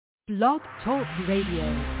Blog Talk Radio.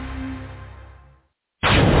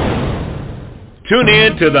 Tune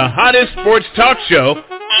in to the hottest sports talk show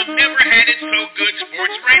on Never Had It So Good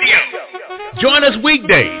Sports Radio. Join us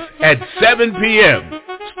weekdays at 7 p.m.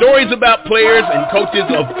 Stories about players and coaches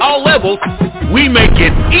of all levels. We make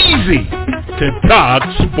it easy to talk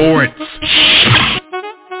sports.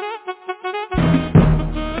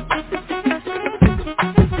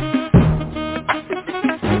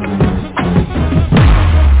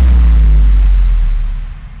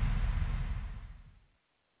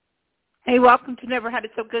 Hey, welcome to Never Had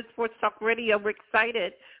It So Good Sports Talk Radio. We're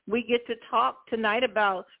excited. We get to talk tonight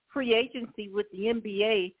about free agency with the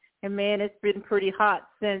NBA. And, man, it's been pretty hot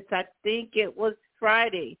since I think it was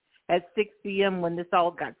Friday at 6 p.m. when this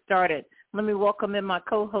all got started. Let me welcome in my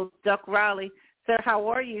co-host, Duck Riley. Sir, how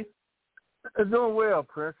are you? Doing well,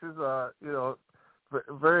 Princess.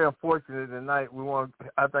 Very unfortunate tonight.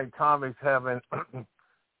 I think Tommy's having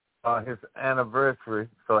his anniversary,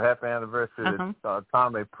 so happy anniversary to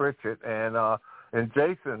Tommy Pritchett, and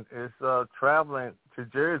Jason is traveling to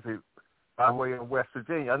Jersey by way of West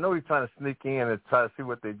Virginia. I know he's trying to sneak in and try to see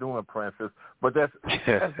what they're doing, Princess, but that's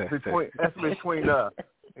between us,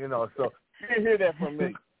 So you didn't hear that from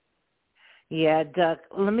me. Yeah, Duck.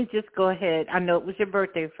 Let me just go ahead. I know it was your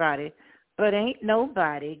birthday Friday, but ain't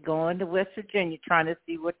nobody going to West Virginia trying to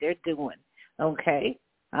see what they're doing. Okay.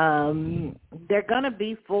 They're going to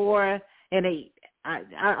be 4-8.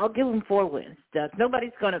 I'll give them 4 wins, Doug.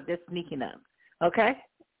 Nobody's going to be sneaking up, okay?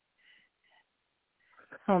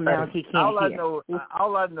 Oh, now he can't All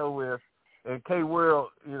I know is, and K.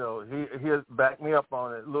 World, he'll back me up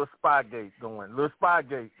on it, little Spygate going. Little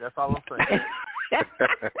Spygate, that's all I'm saying.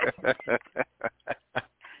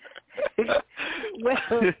 Well,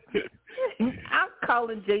 I'm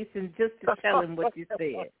calling Jason just to tell him what you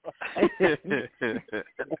said.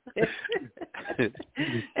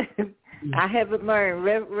 I haven't learned.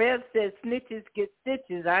 Rev says snitches get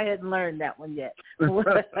stitches. I hadn't learned that one yet.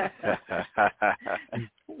 Welcome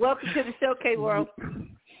to the show, K-World.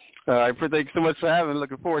 All right, thank you so much for having me.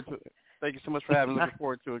 Looking forward to it. Thank you so much for having me. Looking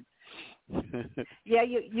forward to it. Yeah,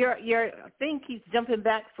 your thing keeps jumping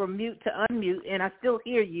back from mute to unmute, and I still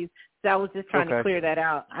hear you. So I was just trying to clear that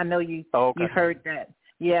out. I know you heard that.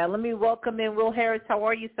 Yeah, let me welcome in Will Harris. How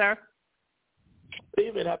are you, sir?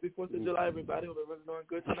 David, happy 4th of July, everybody. Hope everyone's doing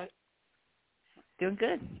good tonight. Doing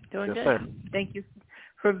good. Doing good. Sir. Thank you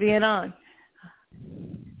for being on.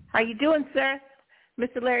 How you doing, sir?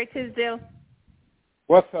 Mr. Larry Tisdale.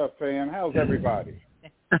 What's up, fam? How's everybody?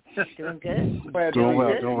 Doing good. Doing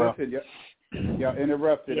well. Listen, y'all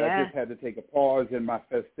interrupted. Yeah. I just had to take a pause in my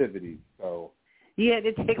festivities. So you had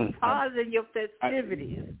to take a pause in your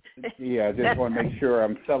festivities. I just want to make sure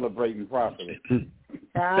I'm celebrating properly.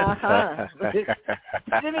 Uh-huh.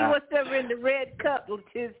 Send me what's ever in the red cup,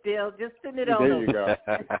 Tisdale. Just send it on. There you go.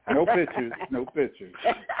 No pictures.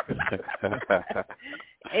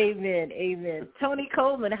 Amen. Tony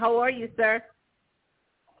Coleman, how are you, sir?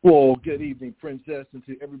 Well, good evening, Princess, and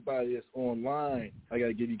to everybody that's online. I got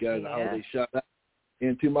to give you guys a holiday shout out.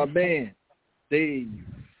 And to my band, Dave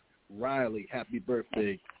Riley, happy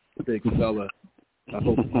birthday, big fella. I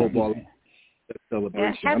hope all that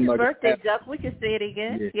celebration. Yeah, happy birthday, Duck. We can say it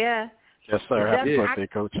again. Yeah. Yes, sir. Happy birthday,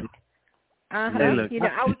 Coach. Hey, look,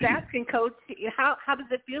 I was asking Coach, how does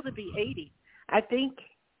it feel to be 80? I think,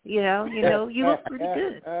 you look pretty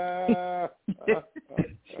good.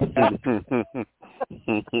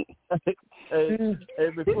 Hey,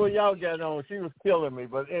 before y'all got on, she was killing me.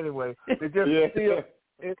 But anyway,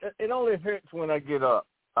 it only hurts when I get up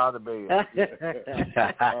out of bed.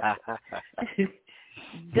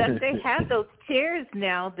 Does they have those chairs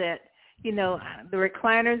now that, the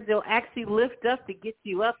recliners, they'll actually lift up to get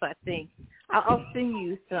you up, I think. I'll send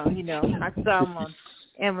you some, I saw them on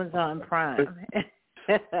Amazon Prime.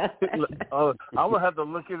 I'm going to have to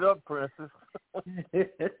look it up, Princess.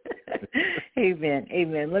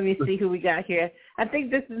 Amen. Let me see who we got here. I think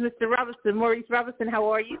this is Mr. Robinson. Maurice Robinson, how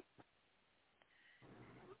are you?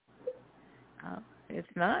 If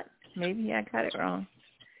not, maybe I got it wrong.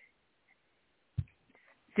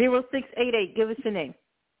 0688, give us your name.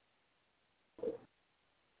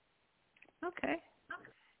 Okay.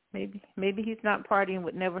 Maybe he's not partying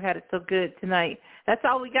with Never Had It So Good tonight. That's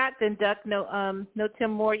all we got then, Duck. No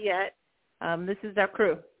Tim Moore yet. This is our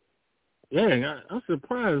crew. Yeah, I'm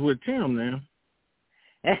surprised with Tim now.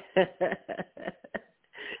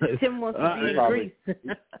 Tim wants to be in Greece.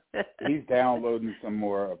 He's downloading some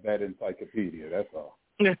more of that encyclopedia. That's all.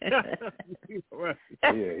 Right.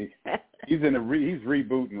 Yeah, he's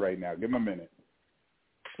rebooting right now. Give him a minute.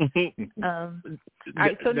 All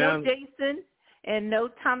right, so no Jason and no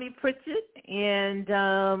Tommy Pritchett. And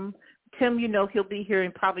Tim, he'll be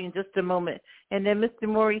here probably in just a moment. And then Mr.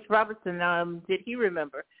 Maurice Robertson, did he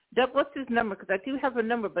remember? Doug, what's his number? Because I do have a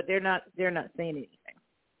number, but they're not saying anything.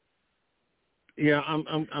 Yeah,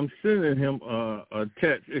 I'm sending him a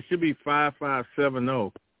text. It should be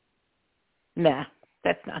 5570. Nah,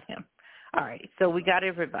 that's not him. All right, so we got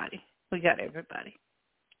everybody. Miss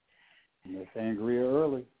Angria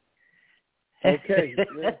early. Okay,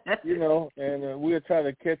 and we'll try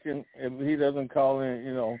to catch him if he doesn't call in.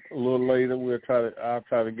 A little later, I'll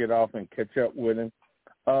try to get off and catch up with him.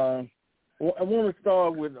 I want to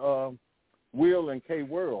start with Will and K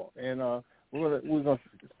World, and we're gonna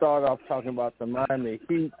start off talking about the Miami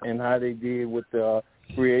Heat and how they did with the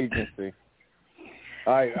free agency.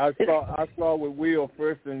 All right, I start with Will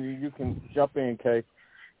first, and you can jump in, Kay.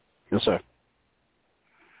 Yes, sir.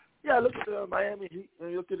 Yeah, look at the Miami Heat,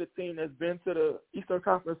 and you look at a team that's been to the Eastern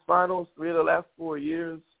Conference Finals 3 of the last 4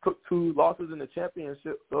 years, took 2 losses in the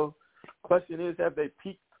championship. So the question is, have they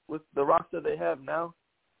peaked with the roster they have now?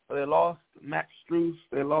 They lost Max Strus.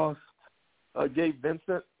 They lost Gabe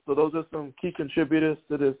Vincent. So those are some key contributors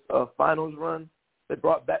to this finals run. They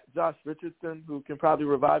brought back Josh Richardson, who can probably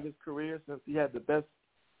revive his career since he had the best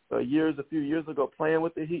years a few years ago playing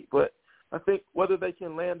with the Heat. But I think whether they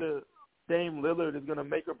can land a Dame Lillard is going to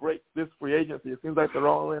make or break this free agency. It seems like they're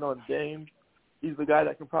all in on Dame. He's the guy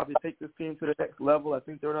that can probably take this team to the next level. I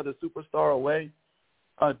think they're another superstar away.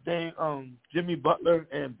 Jimmy Butler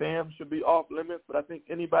and Bam should be off limits, but I think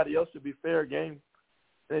anybody else should be fair game.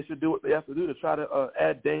 They should do what they have to do to try to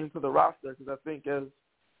add Dame to the roster, because I think as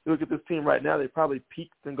you look at this team right now, they probably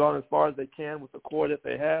peaked and gone as far as they can with the core that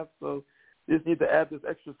they have. So they just need to add this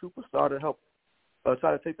extra superstar to help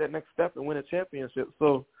try to take that next step and win a championship.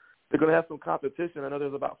 So they're going to have some competition. I know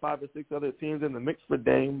there's about 5 or 6 other teams in the mix for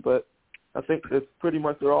Dame, but I think it's pretty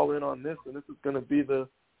much they're all in on this, and this is going to be the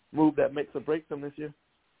move that makes or breaks them this year.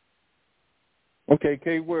 Okay,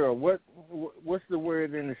 K. World, what's the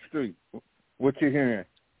word in the street? What you hearing?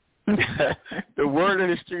 The word in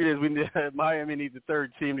the street is Miami needs a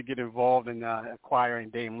third team to get involved in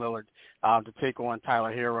acquiring Dame Lillard to take on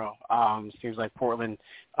Tyler Hero. Seems like Portland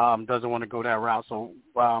doesn't want to go that route, so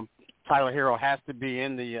Tyler Hero has to be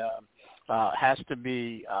in the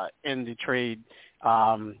trade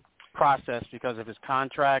process because of his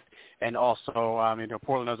contract, and also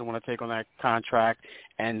Portland doesn't want to take on that contract,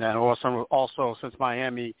 and then also since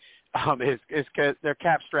Miami. They're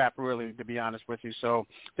cap strapped, really, to be honest with you. So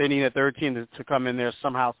they need a third team to come in there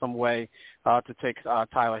somehow, some way to take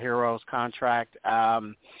Tyler Hero's contract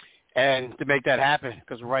and to make that happen.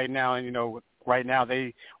 Because right now,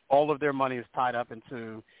 all of their money is tied up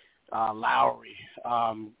into Lowry.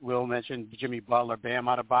 Will mentioned Jimmy Butler, Bam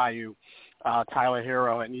Adebayo, Tyler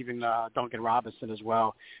Hero, and even Duncan Robinson as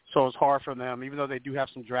well. So it's hard for them, even though they do have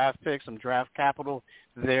some draft picks, some draft capital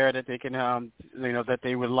there that they can, that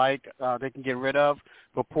they would like, they can get rid of.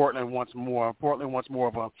 But Portland wants more. Portland wants more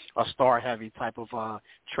of a star-heavy type of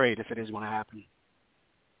trade if it is going to happen.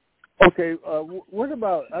 Okay, what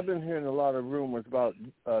about? I've been hearing a lot of rumors about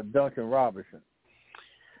Duncan Robinson.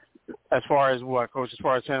 As far as what, Coach? As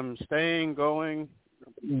far as him staying, going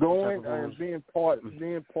and being part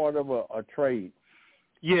of a trade.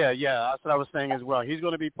 Yeah, that's what I was saying as well. He's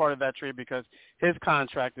going to be part of that trade because his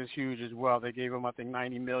contract is huge as well. They gave him, I think,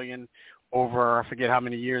 $90 million over, I forget how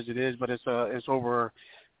many years it is, but it's over,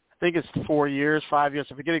 I think it's 4 years, 5 years.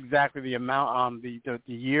 I forget exactly the amount, the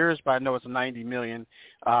years, but I know it's a $90 million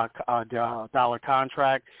dollar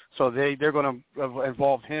contract. So they're going to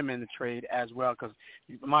involve him in the trade as well because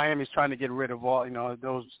Miami's trying to get rid of all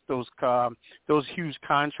those huge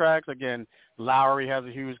contracts. Again, Lowry has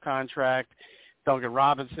a huge contract. Duncan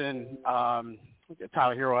Robinson,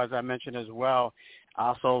 Tyler Hero, as I mentioned as well.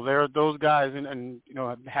 So those guys and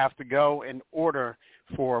have to go in order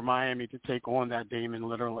for Miami to take on that Damon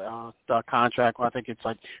Lillard contract. Well, I think it's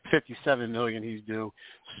like $57 million he's due.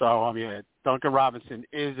 So Duncan Robinson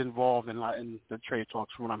is involved in the trade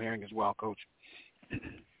talks from what I'm hearing as well, Coach.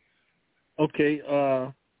 Okay.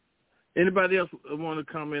 Anybody else want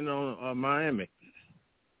to comment on Miami?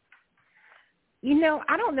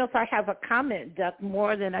 I don't know if I have a comment, Duck,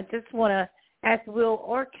 more than I just want to ask Will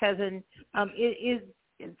or Kevin,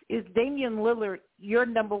 is Damian Lillard your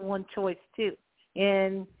number one choice too?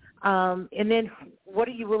 And then what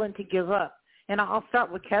are you willing to give up? And I'll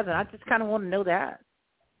start with Kevin. I just kind of want to know that.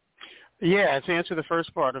 Yeah, to answer the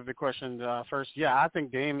first part of the question first, I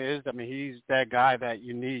think Dame is. He's that guy that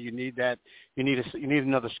you need. You need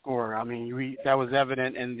another scorer. That was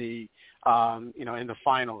evident in the in the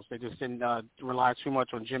finals. They just didn't rely too much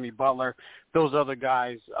on Jimmy Butler. Those other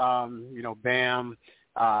guys, Bam,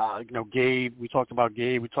 Gabe. We talked about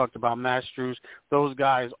Gabe. We talked about Mastruz. Those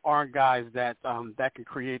guys aren't guys that that can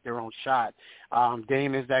create their own shot.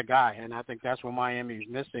 Dame is that guy, and I think that's what Miami is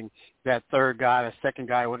missing. That third guy, that second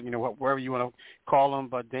guy, whatever you want to call him.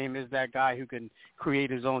 But Dame is that guy who can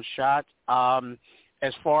create his own shot.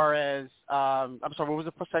 As far as I'm sorry, what was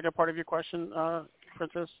the second part of your question,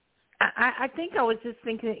 Princess? I think I was just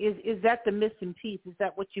thinking, is that the missing piece? Is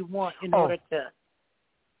that what you want in order to?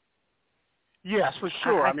 Yes, for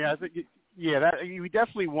sure. I think, we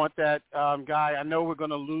definitely want that guy. I know we're going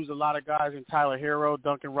to lose a lot of guys in Tyler Hero,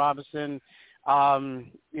 Duncan Robinson,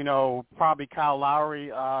 probably Kyle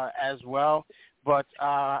Lowry as well. But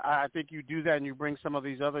I think you do that and you bring some of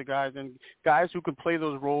these other guys and guys who can play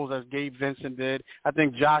those roles as Gabe Vincent did. I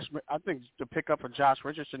think the pickup for Josh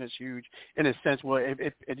Richardson is huge in a sense where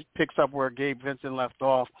it picks up where Gabe Vincent left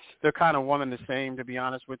off. They're kind of one and the same, to be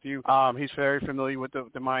honest with you. He's very familiar with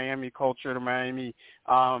the Miami culture, the Miami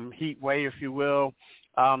Heat way, if you will.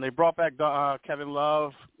 They brought back Kevin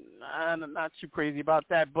Love. I'm not too crazy about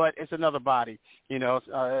that, but it's another body.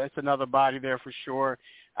 It's another body there for sure.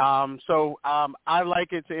 I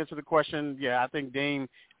like it to answer the question. Yeah, I think Dame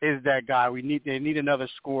is that guy. They need another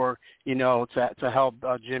score, to help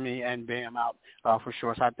Jimmy and Bam out for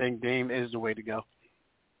sure. So I think Dame is the way to go.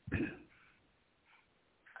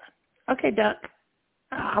 Okay, Duck.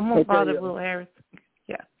 I'm gonna bother Will Harris.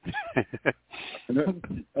 Yeah.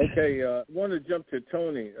 Okay. I want to jump to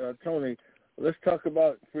Tony. Tony, let's talk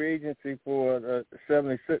about free agency for the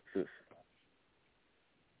 76ers.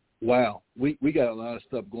 Wow, we got a lot of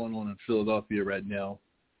stuff going on in Philadelphia right now.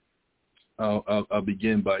 I'll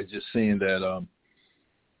begin by just saying that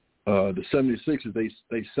the 76ers,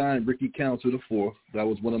 they signed Ricky Council IV. That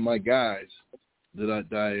was one of my guys that I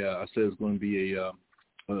said was going to be a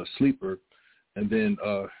sleeper. And then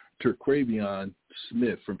Terquavion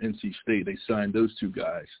Smith from NC State, they signed those two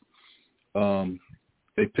guys.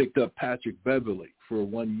 They picked up Patrick Beverley for a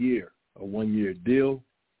 1 year deal.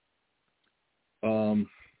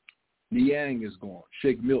 Niang is gone.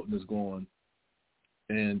 Shake Milton is gone.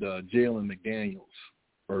 And Jalen McDaniels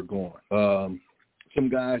are gone. Some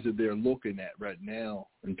guys that they're looking at right now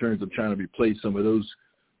in terms of trying to replace some of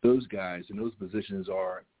those guys in those positions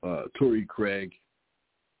are Torrey Craig.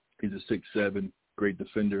 He's a 6'7", great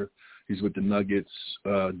defender. He's with the Nuggets.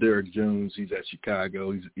 Derek Jones, he's at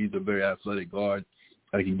Chicago. He's a very athletic guard.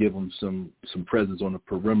 I can give him some presence on the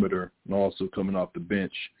perimeter and also coming off the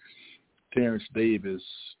bench. Terrence Davis,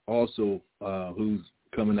 also who's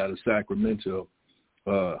coming out of Sacramento,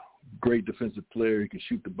 great defensive player. He can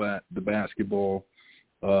shoot the basketball,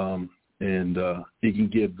 and he can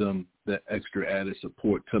give them that extra added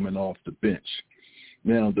support coming off the bench.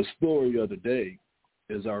 Now, the story of the day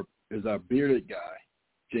is our bearded guy,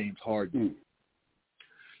 James Harden.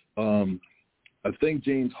 I think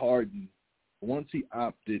James Harden, once he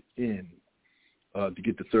opted in to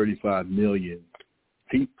get the $35 million,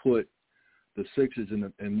 he put the Sixers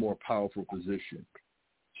in a more powerful position.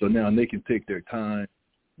 So now they can take their time.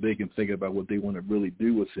 They can think about what they want to really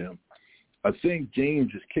do with him. I think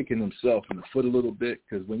James is kicking himself in the foot a little bit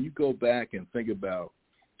because when you go back and think about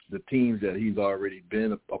the teams that he's already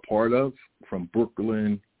been a part of, from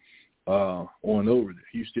Brooklyn on over to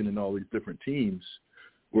Houston and all these different teams,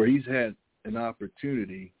 where he's had an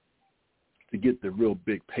opportunity to get the real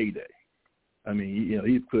big payday. I mean,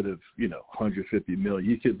 he could have, $150 million.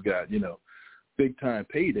 He could have got, big-time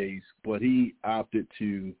paydays, but he opted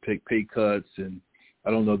to take pay cuts, and I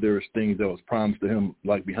don't know, there was things that was promised to him,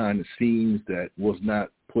 like behind the scenes, that was not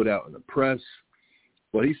put out in the press.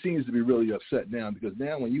 But he seems to be really upset now because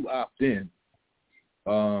now when you opt in,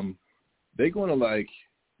 they're going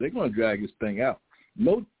to drag this thing out.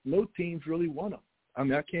 No teams really want him. I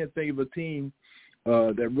mean, I can't think of a team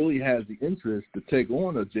that really has the interest to take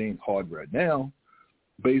on a James Harden right now,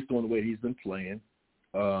 based on the way he's been playing.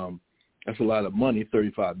 That's a lot of money,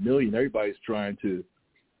 $35 million. Everybody's trying to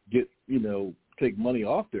get, take money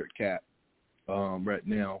off their cap right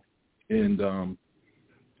now, and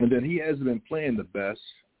then he hasn't been playing the best.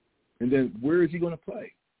 And then where is he going to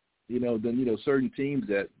play? Then certain teams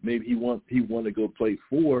that maybe he want to go play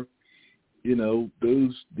for,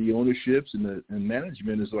 the ownerships and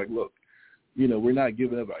management is like, look, we're not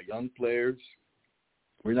giving up our young players.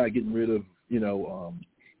 We're not getting rid of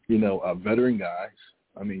our veteran guys.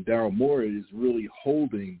 I mean, Daryl Morey is really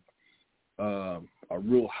holding a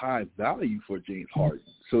real high value for James Harden.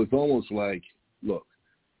 So it's almost like, look,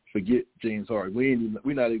 forget James Harden.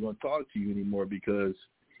 We're not even going to talk to you anymore because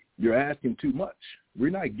you're asking too much. We're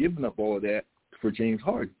not giving up all of that for James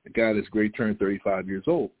Harden, a guy that's great, turned 35 years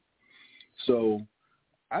old. So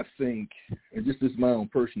I think, and this is my own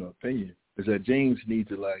personal opinion, is that James needs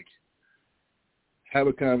to, like, have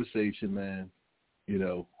a conversation, man, you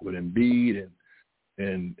know, with Embiid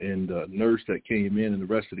and Nurse that came in and the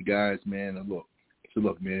rest of the guys, man. And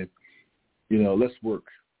look, man, you know, let's work.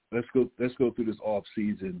 Let's go through this off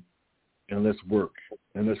season and let's work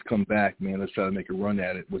and let's come back, man. Let's try to make a run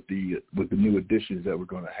at it with the new additions that we're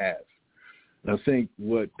going to have. And I think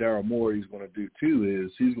what Daryl Morey is going to do too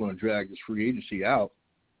is he's going to drag this free agency out,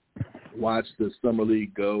 watch the summer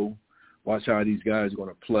league go, watch how these guys are going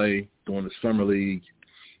to play during the summer league,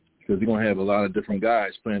 because they're going to have a lot of different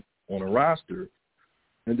guys playing on a roster.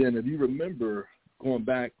 And then if you remember going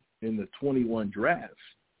back in the 21 draft,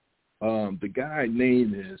 the guy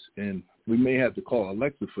name is, and we may have to call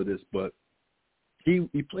Alexa for this, but he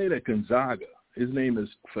played at Gonzaga. His name is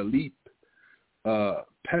Philippe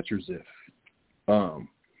Petrzev.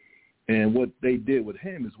 And what they did with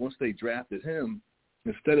him is once they drafted him,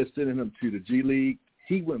 instead of sending him to the G League,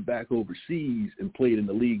 he went back overseas and played in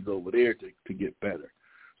the leagues over there to get better.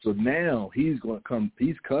 So now he's going to come.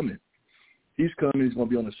 He's coming. He's going to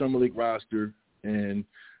be on the summer league roster, and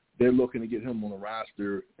they're looking to get him on the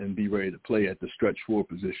roster and be ready to play at the stretch four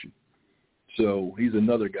position. So he's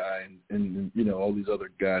another guy, and you know, all these other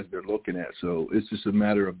guys they're looking at. So it's just a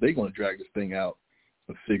matter of they're going to drag this thing out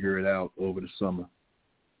and figure it out over the summer.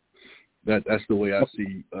 That's the way I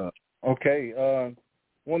see. Okay. I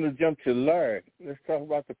want to jump to Larry. Let's talk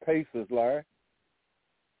about the Pacers, Larry.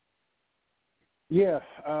 Yeah.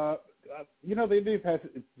 You know,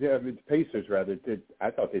 the Pacers, rather,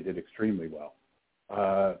 I thought they did extremely well.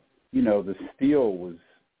 You know, the steal was,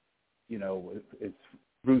 you know, it's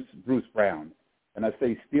Bruce Brown. And I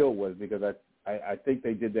say steal was because I think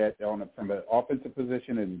they did that from an offensive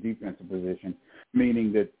position and a defensive position,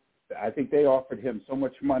 meaning that I think they offered him so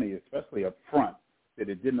much money, especially up front, that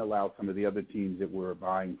it didn't allow some of the other teams that were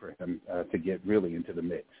buying for him to get really into the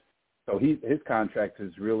mix. So his contract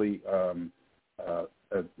is really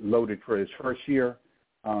loaded for his first year.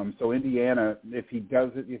 So Indiana, if he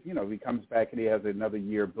does it, if he comes back and he has another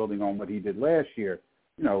year building on what he did last year,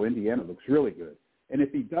 you know, Indiana looks really good. And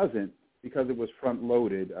if he doesn't, because it was front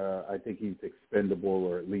loaded, I think he's expendable,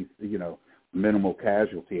 or at least, you know, minimal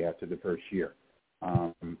casualty after the first year.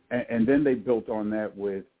 And then they built on that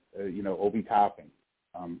with, you know, Obi Toppin.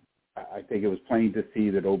 I think it was plain to see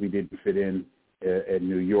that Obi didn't fit in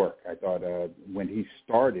New York. I thought when he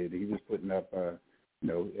started, he was putting up, you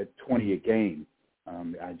know, at 20 a game.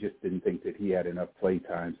 I just didn't think that he had enough play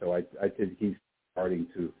time. So I think he's starting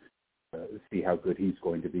to see how good he's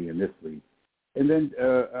going to be in this league. And then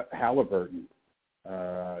Halliburton,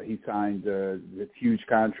 he signed this huge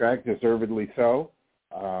contract, deservedly so.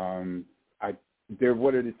 They're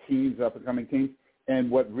one of the teams, up-and-coming teams.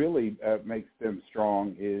 And what really makes them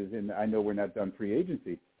strong is, and I know we're not done free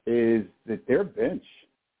agency, is that their bench,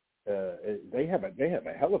 they have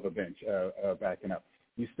a hell of a bench backing up.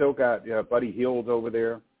 You still got Buddy Hield over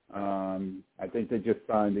there. I think they just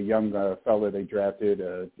signed a young fella they drafted,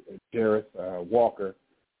 Jarris Walker.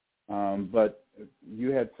 But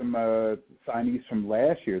you had some signees from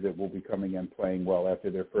last year that will be coming in playing well after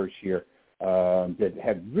their first year that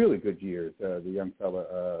had really good years. The young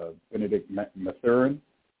fella, Benedict Mathurin,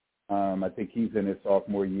 I think he's in his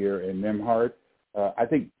sophomore year, and Nembhard. I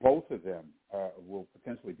think both of them will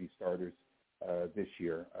potentially be starters this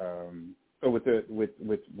year. So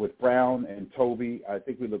with Brown and Toby, I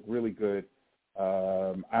think we look really good.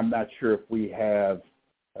 I'm not sure if we have.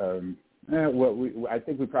 I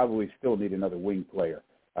think we probably still need another wing player.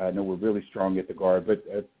 I know we're really strong at the guard, but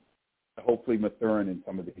hopefully Mathurin and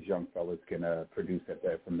some of these young fellas can produce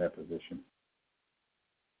from that position.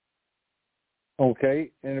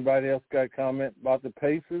 Okay. Anybody else got a comment about the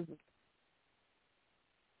Pacers?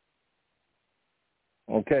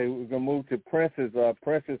 Okay, we're going to move to Princess.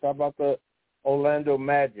 Princess, how about the Orlando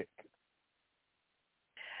Magic?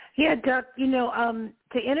 Yeah, Doug, you know,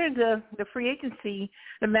 to enter the free agency,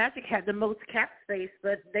 the Magic had the most cap space,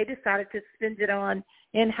 but they decided to spend it on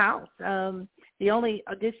in-house. The only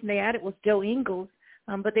addition they added was Joe Ingles,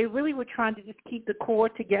 but they really were trying to just keep the core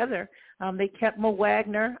together. They kept Mo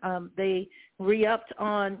Wagner. They re-upped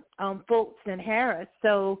on Fultz and Harris.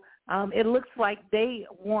 So it looks like they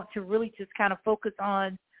want to really just kind of focus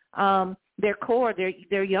on their core,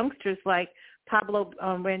 their youngsters like Pablo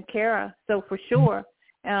Ranquera, so for sure,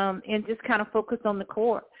 and just kind of focus on the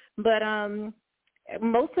core. But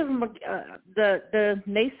most of them, the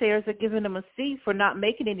naysayers are giving them a C for not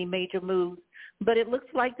making any major moves. But it looks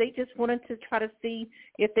like they just wanted to try to see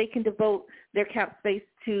if they can devote their cap space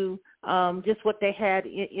to just what they had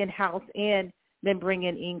in-house and then bring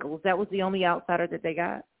in Ingles. That was the only outsider that they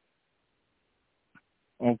got.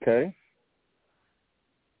 Okay.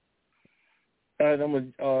 All right, I'm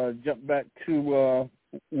going to jump back to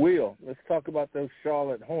Will. Let's talk about those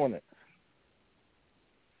Charlotte Hornets.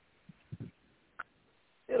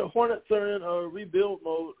 Yeah, the Hornets are in a rebuild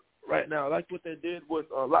mode right now. I like what they did with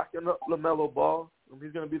locking up LaMelo Ball.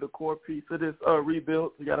 He's going to be the core piece of this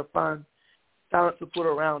rebuild. You got to find talent to put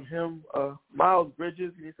around him. Miles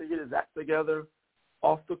Bridges, he needs to get his act together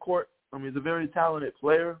off the court. He's a very talented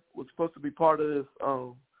player. Was supposed to be part of this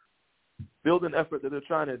building effort that they're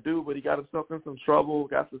trying to do, but he got himself in some trouble,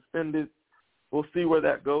 got suspended. We'll see where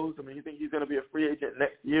that goes. You think he's going to be a free agent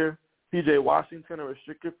next year? P.J. Washington, a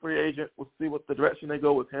restricted free agent. We'll see what the direction they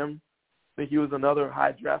go with him. I think he was another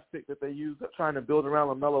high draft pick that they used trying to build around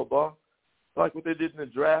LaMelo Ball. I like what they did in the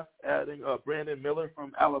draft, adding Brandon Miller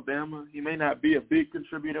from Alabama. He may not be a big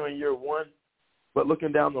contributor in year one, but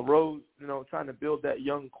looking down the road, trying to build that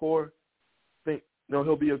young core, I think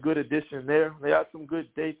he'll be a good addition there. They got some good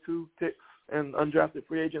day two picks and undrafted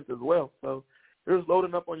free agents as well. So they're just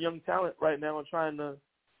loading up on young talent right now and trying to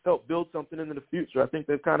help build something into the future. I think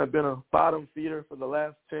they've kind of been a bottom feeder for the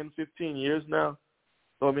last 10, 15 years now.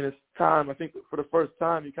 So, it's time. I think for the first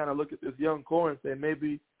time you kind of look at this young core and say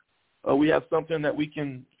maybe we have something that we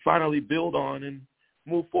can finally build on and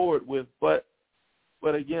move forward with. But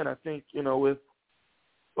again, I think, with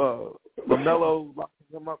LaMelo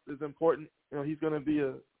locking him up is important. He's going to be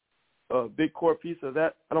a big core piece of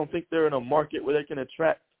that. I don't think they're in a market where they can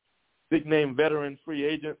attract big-name veteran free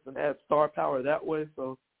agents and add star power that way.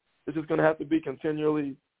 So it's just going to have to be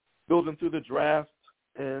continually building through the draft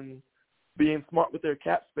and being smart with their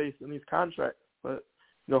cap space in these contracts. But,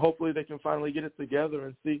 hopefully they can finally get it together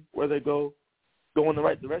and see where they go in the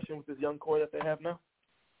right direction with this young core that they have now.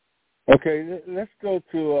 Okay, let's go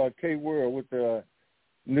to K-World with the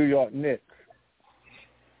New York Knicks.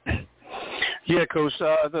 Yeah, Coach.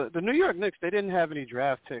 The New York Knicks, they didn't have any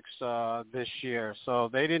draft picks this year, so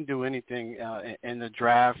they didn't do anything in the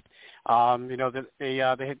draft. They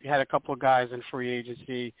had a couple of guys in free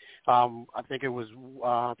agency. I think it was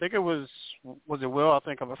it Will? I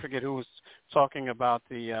forget who was talking about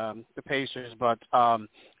the Pacers, but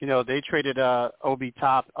they traded Obi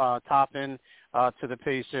Toppin to the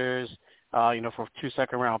Pacers, for 2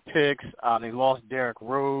 second-round picks. They lost Derrick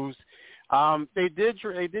Rose. They did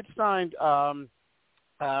sign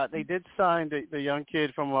the young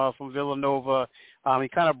kid from Villanova. He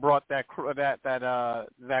kind of brought that crew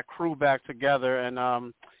back together, and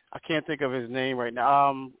I can't think of his name right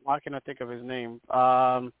now. Why can't I think of his name?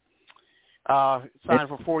 Signed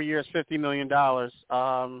for 4 years, $50 million. Why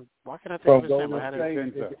can't I think of his name?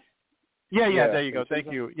 Yeah, there you go. Thank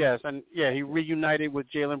you. Yes, and he reunited with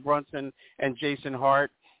Jalen Brunson and Jason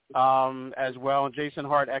Hart as well. And Jason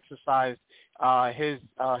Hart exercised his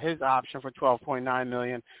option for $12.9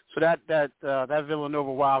 million. So that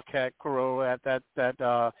Villanova Wildcat crew,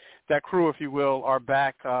 that crew, if you will, are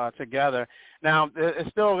back together. Now it's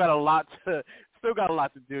still got a lot to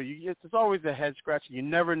do. It's always a head scratcher. You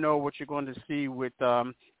never know what you're going to see with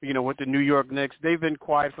with the New York Knicks. They've been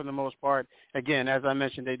quiet for the most part. Again, as I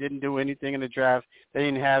mentioned, they didn't do anything in the draft. They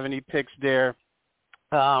didn't have any picks there.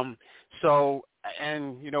 Right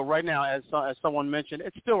now, as someone mentioned,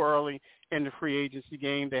 it's still early in the free agency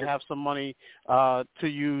game. They have some money to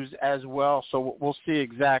use as well, so we'll see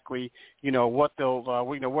exactly what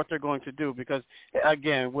they're going to do. Because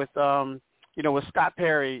again, with Scott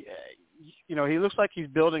Perry, he looks like he's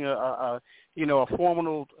building a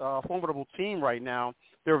formidable team right now.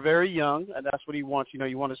 They're very young, and that's what he wants.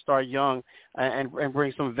 You want to start young and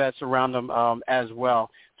bring some vets around them as well.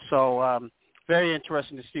 So. Very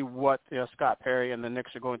interesting to see what Scott Perry and the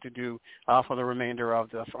Knicks are going to do for the remainder of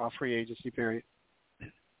the free agency period.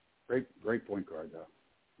 Great point guard, though.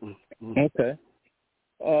 Mm-hmm. Okay.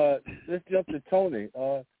 Let's jump to Tony.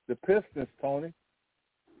 The Pistons, Tony.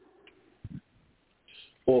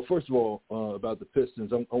 Well, first of all, about the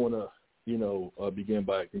Pistons, I want to begin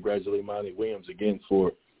by congratulating Monty Williams again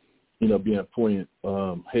for being appointed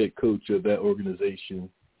head coach of that organization.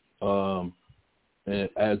 And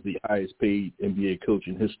as the highest paid NBA coach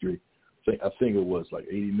in history. I think it was like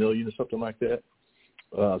 $80 million or something like that.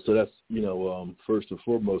 So that's, first and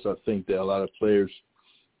foremost, I think that a lot of players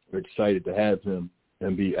are excited to have him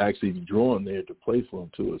and be actually drawn there to play for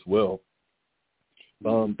him too as well.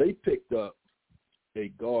 They picked up a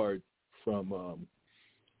guard from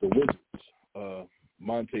the Wizards,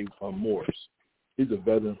 Monte Morris. He's a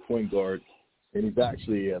veteran point guard, and he's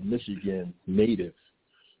actually a Michigan native.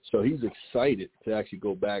 So he's excited to actually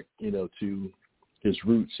go back, to his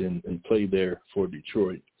roots and play there for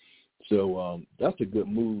Detroit. So that's a good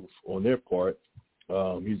move on their part.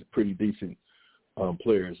 He's a pretty decent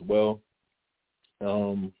player as well.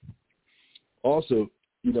 Also,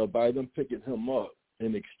 by them picking him up,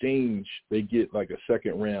 in exchange, they get like a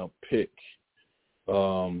second-round pick,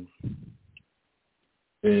 and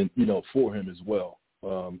for him as well.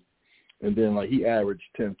 And then like he averaged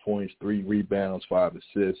 10 points, 3 rebounds, 5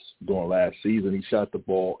 assists during last season. He shot the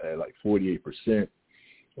ball at like 48%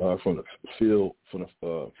 from the field,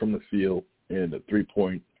 and the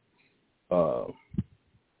 3-point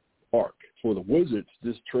arc. For the Wizards,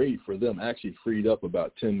 this trade for them actually freed up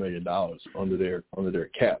about $10 million under their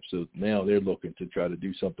cap. So now they're looking to try to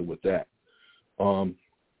do something with that.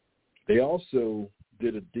 They also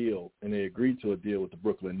did a deal, and they agreed to a deal with the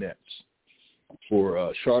Brooklyn Nets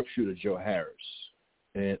for sharpshooter Joe Harris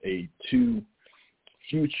and a 2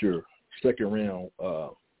 future second-round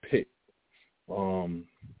pick, one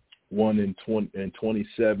in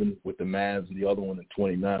 27 with the Mavs and the other one in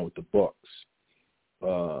 29 with the Bucks.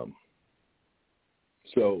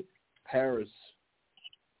 So Harris,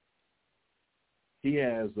 he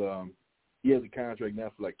has a contract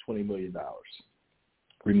now for like $20 million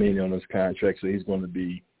remaining on his contract, so he's going to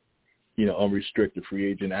be, unrestricted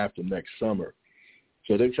free agent after next summer.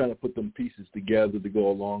 So they're trying to put them pieces together to go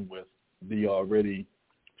along with the already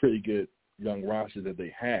pretty good young roster that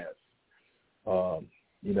they have.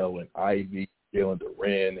 And Ivy, Jalen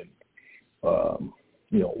Duran, and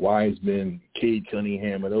Wiseman, Cade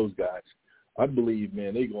Cunningham, and those guys. I believe,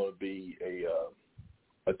 man, they're going to be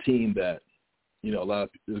a team that,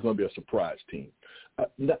 there's going to be a surprise team.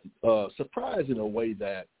 Surprise in a way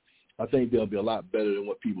that I think they'll be a lot better than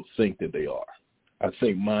what people think that they are. I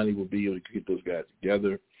think Monty will be able to get those guys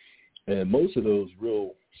together. And most of those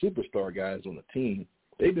real superstar guys on the team,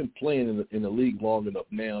 they've been playing in the league long enough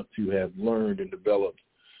now to have learned and developed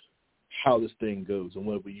how this thing goes and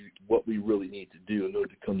what we really need to do in order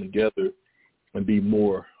to come together and be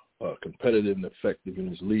more competitive and effective in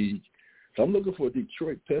this league. So I'm looking for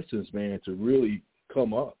Detroit Pistons, man, to really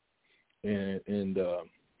come up and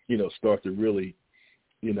start to really,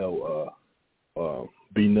 be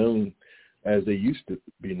known as they used to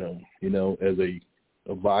be known, as a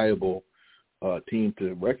viable team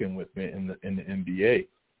to reckon with, man, in the NBA.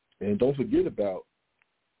 And don't forget about,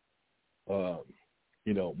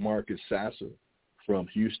 Marcus Sasser from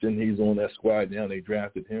Houston. He's on that squad now. They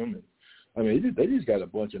drafted him. And, I mean, they just got a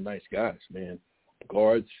bunch of nice guys, man,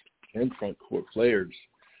 guards and front court players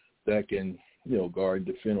that can, guard and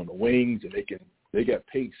defend on the wings, and they got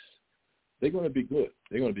pace. They're going to be good.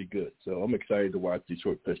 So I'm excited to watch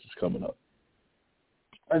Detroit Pistons coming up.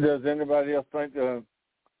 And does anybody else think the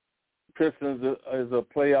Pistons is a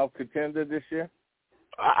playoff contender this year?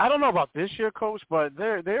 I don't know about this year, Coach, but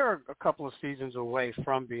they're a couple of seasons away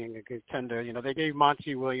from being a contender. They gave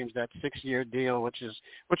Monty Williams that 6-year deal, which is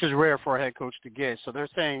rare for a head coach to get. So they're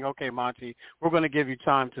saying, okay, Monty, we're going to give you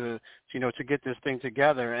time to get this thing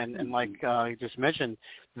together. And like you just mentioned,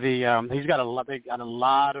 they got a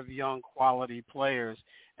lot of young quality players.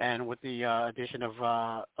 And with the addition of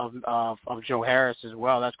Joe Harris as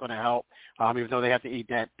well, that's going to help. Even though they have to eat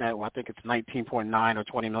that I think it's $19.9 or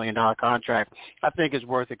 $20 million contract, I think it's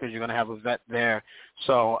worth it because you're going to have a vet there.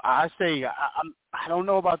 So I say I don't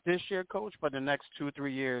know about this year, Coach, but the next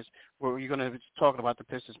 2-3 years, where you're going to be talking about the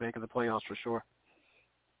Pistons making the playoffs for sure.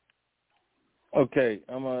 Okay,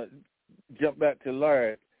 I'm gonna jump back to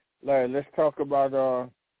Larry. Larry, let's talk about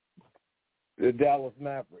the Dallas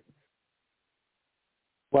Mavericks.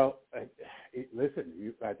 Well,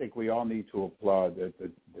 listen, I think we all need to applaud the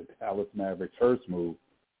Dallas Mavericks' first move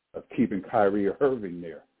of keeping Kyrie Irving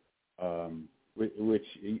there, which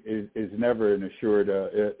is never an assured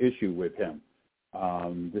issue with him.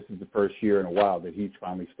 This is the first year in a while that he's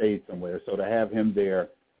finally stayed somewhere. So to have him there,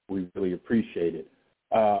 we really appreciate it.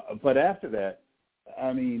 But after that,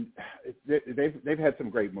 I mean, they've had some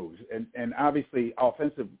great moves, and obviously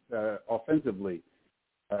offensively.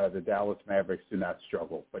 The Dallas Mavericks do not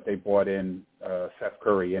struggle, but they brought in Seth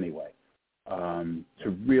Curry anyway to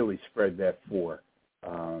really spread that floor.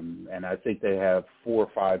 And I think they have 4 or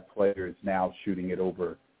 5 players now shooting it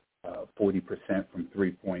over 40% from the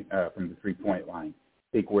 3-point line. I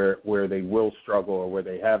think where they will struggle or where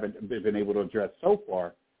they haven't been able to address so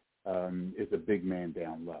far is a big man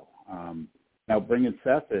down low. Now bringing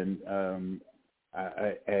Seth in.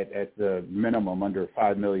 At the minimum under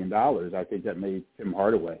 $5 million, I think that made Tim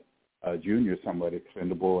Hardaway Jr. somewhat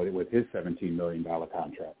expendable with his $17 million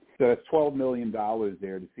contract. So that's $12 million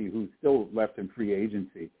there to see who's still left in free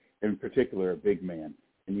agency, in particular a big man.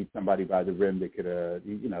 You need somebody by the rim that could,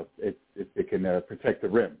 it can protect the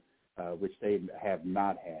rim, which they have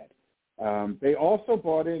not had. They also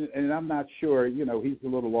brought in, and I'm not sure, he's a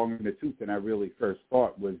little longer in the tooth than I really first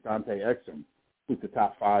thought, was Dante Exum, who's the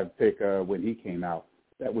top 5 pick when he came out.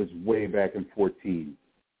 That was way back in 2014.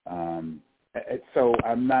 So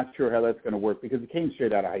I'm not sure how that's going to work because he came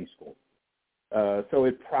straight out of high school. So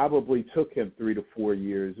it probably took him 3 to 4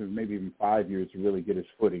 years, or maybe even 5 years, to really get his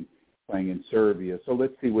footing playing in Serbia. So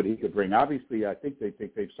let's see what he could bring. Obviously, I think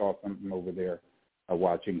they saw something over there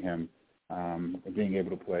watching him being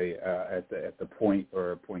able to play at the point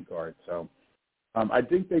or point guard. So I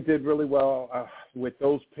think they did really well with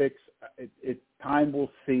those picks. Time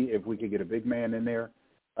will see if we can get a big man in there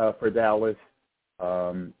for Dallas.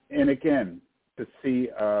 And again, to see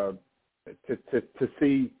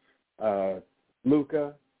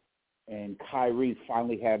Luka and Kyrie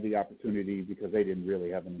finally have the opportunity, because they didn't really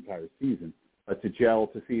have an entire season, to gel,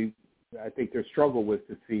 to see. I think their struggle was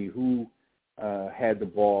to see who had the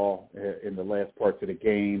ball in the last parts of the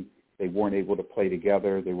game. They weren't able to play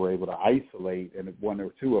together. They were able to isolate, and one or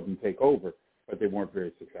two of them take over, but they weren't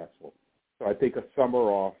very successful. So I think a summer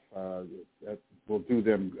off will do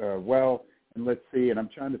them well. And let's see, and I'm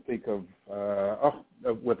trying to think of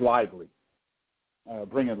with Lively,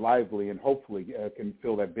 bringing Lively, and hopefully can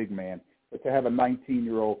fill that big man. But to have a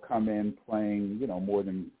 19-year-old come in playing, more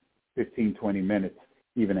than 15, 20 minutes,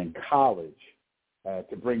 even in college,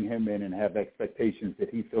 to bring him in and have expectations that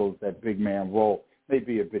he fills that big man role may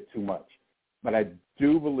be a bit too much. But I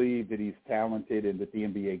do believe that he's talented and that the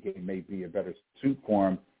NBA game may be a better suit for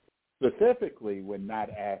him, specifically when not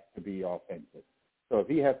asked to be offensive. So if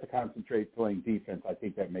he has to concentrate playing defense, I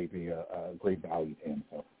think that may be a great value to him.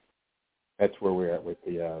 So that's where we're at with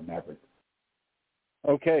the Mavericks.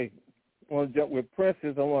 Okay. I want to jump with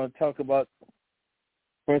Princess. I want to talk about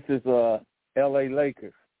Princess L.A.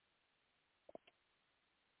 Lakers.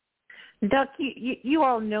 Duck, you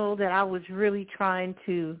all know that I was really trying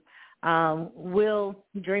to will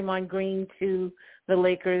Draymond Green to the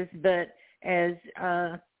Lakers, but as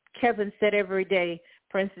Kevin said every day,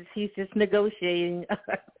 for instance, he's just negotiating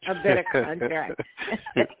a better contract.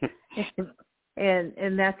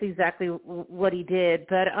 and that's exactly what he did.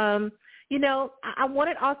 But, I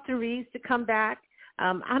wanted Austin Reeves to come back.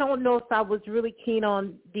 I don't know if I was really keen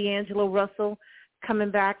on D'Angelo Russell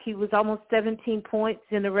coming back. He was almost 17 points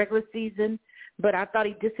in the regular season, but I thought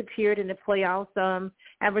he disappeared in the playoffs,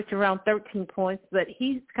 averaged around 13 points. But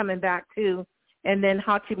he's coming back, too. And then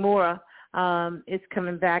Hachimura is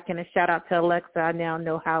coming back, and a shout-out to Alexa. I now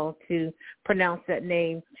know how to pronounce that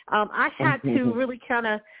name. I had to really kind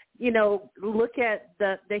of, look at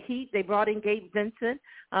the Heat. They brought in Gabe Vincent,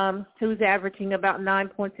 who's averaging about 9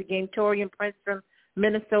 points a game. Taurean Prince from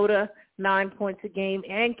Minnesota, 9 points a game,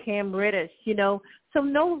 and Cam Reddish, So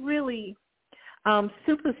no really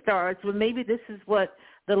superstars. Well, maybe this is what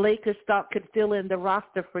the Lakers thought could fill in the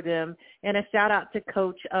roster for them. And a shout-out to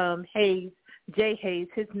Coach Hayes, Jay Hayes.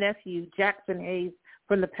 His nephew, Jackson Hayes,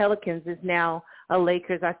 from the Pelicans is now a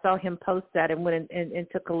Lakers. I saw him post that and went and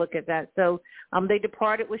took a look at that. So they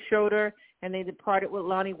departed with Schroeder, and they departed with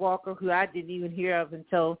Lonnie Walker, who I didn't even hear of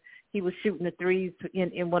until he was shooting the threes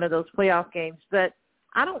in one of those playoff games. But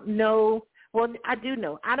I don't know. Well, I do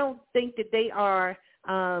know. I don't think that they are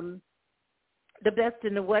the best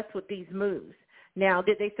in the West with these moves. Now,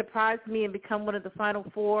 did they surprise me and become one of the Final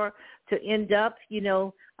Four to end up, in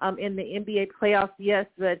the NBA playoffs? Yes,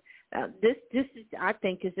 but this is, I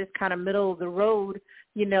think, is just kind of middle of the road.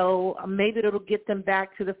 Maybe it'll get them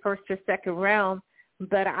back to the first or second round.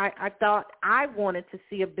 But I thought I wanted to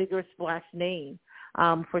see a bigger splash name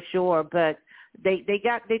for sure. But they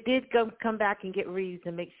did come back and get Reeves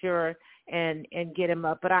and make sure and get him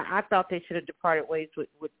up. But I thought they should have departed ways with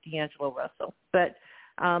D'Angelo Russell. But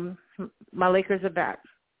my Lakers are back.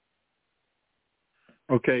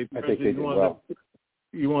 Okay, I think they did well.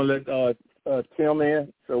 You want to let Tim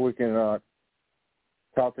in so we can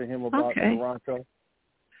talk to him about Toronto?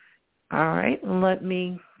 All right, let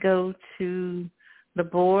me go to the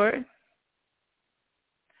board.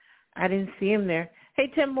 I didn't see him there. Hey,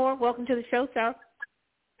 Tim Moore, welcome to the show, sir.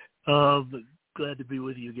 Glad to be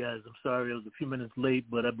with you guys. I'm sorry I was a few minutes late,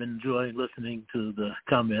 but I've been enjoying listening to the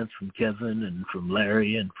comments from Kevin and from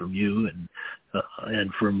Larry and from you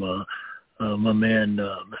and from my man,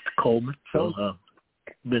 Mr. Coleman. So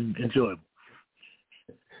been enjoyable.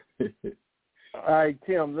 All right,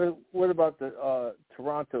 Tim, what about the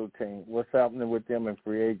Toronto team? What's happening with them in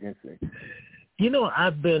free agency?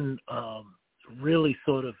 I've been really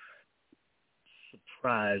sort of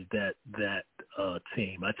surprised at that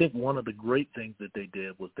team. I think one of the great things that they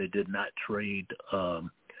did was they did not trade Siakam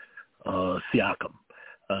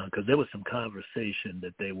because there was some conversation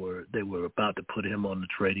that they were about to put him on the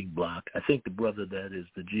trading block. I think the brother that is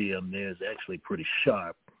the GM there is actually pretty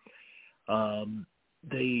sharp.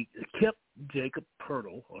 They kept Jakob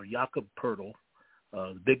Poeltl,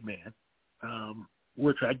 the big man,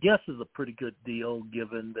 which I guess is a pretty good deal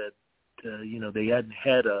given that, they hadn't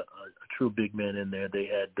had a true big man in there. They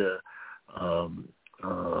had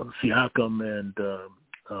Siakam and the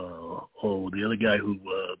other guy who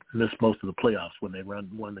missed most of the playoffs when they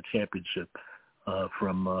won the championship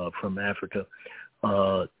from Africa.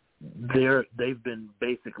 They've been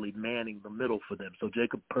basically manning the middle for them. So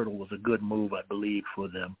Jacob Poeltl was a good move, I believe, for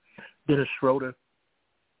them. Dennis Schroeder,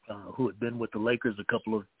 who had been with the Lakers a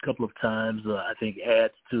couple of times, I think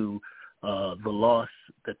adds to the loss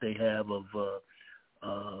that they have of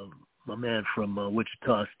a man from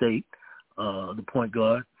Wichita State, the point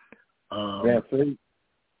guard. Yeah,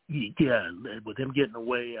 with him getting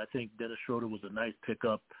away, I think Dennis Schroeder was a nice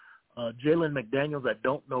pickup. Jalen McDaniels, I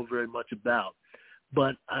don't know very much about.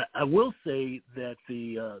 But I will say that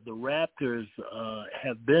the Raptors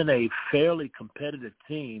have been a fairly competitive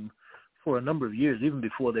team for a number of years, even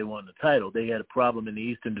before they won the title. They had a problem in the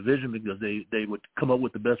Eastern Division because they would come up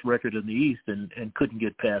with the best record in the East and couldn't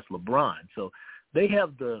get past LeBron. So they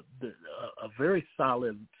have a very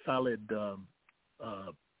solid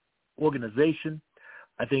organization.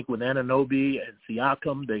 I think with Anunoby and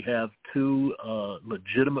Siakam, they have two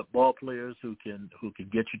legitimate ball players who can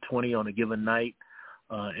get you 20 on a given night.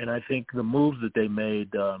 And I think the moves that they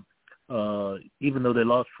made, even though they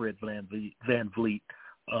lost Fred Van Vliet,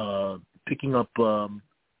 picking up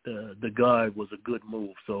the guard was a good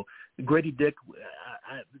move. So Grady Dick,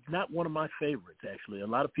 not one of my favorites, actually. A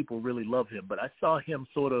lot of people really love him, but I saw him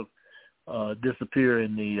sort of disappear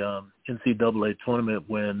in the NCAA tournament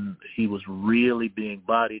when he was really being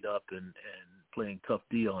bodied up and playing tough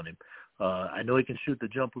D on him. I know he can shoot the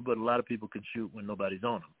jumper, but a lot of people can shoot when nobody's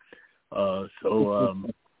on him. I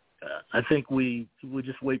think we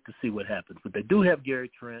just wait to see what happens. But they do have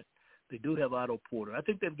Gary Trent. They do have Otto Porter. I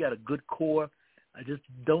think they've got a good core. I just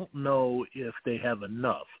don't know if they have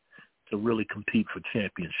enough to really compete for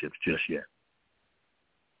championships just yet.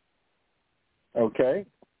 Okay.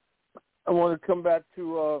 I want to come back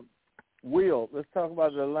to Will. Let's talk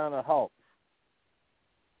about the Atlanta Hawks.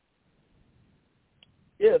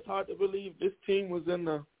 Yeah, it's hard to believe this team was in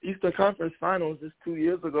the Eastern Conference Finals just 2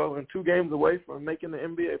 years ago and 2 games away from making the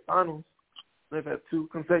NBA Finals. They've had 2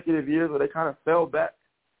 consecutive years where they kind of fell back.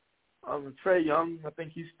 Trae Young, I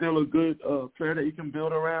think he's still a good player that you can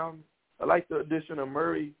build around. I like the addition of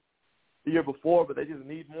Murray the year before, but they just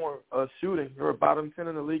need more shooting. They're bottom 10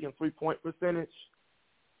 in the league in three-point percentage.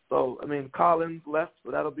 So, Collins left,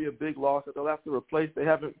 so that'll be a big loss that they'll have to replace. They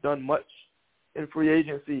haven't done much in free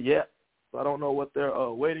agency yet. So I don't know what they're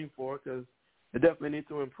waiting for because they definitely need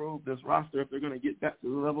to improve this roster if they're going to get back to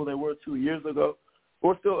the level they were 2 years ago.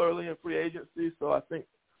 We're still early in free agency, so I think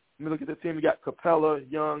when we look at the team, we got Capella,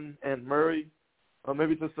 Young, and Murray.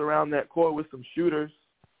 Maybe to surround that core with some shooters,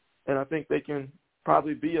 and I think they can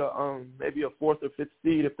probably be maybe a 4th or 5th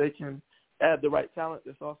seed if they can add the right talent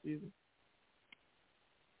this offseason.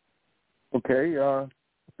 Okay,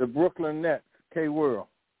 the Brooklyn Nets, K-World.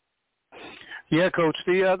 Yeah, Coach.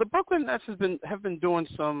 The Brooklyn Nets have been doing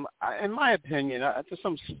some, in my opinion,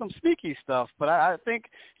 some sneaky stuff. But I think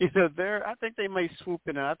I think they may swoop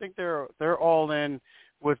in, and I think they're all in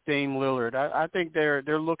with Dame Lillard. I think they're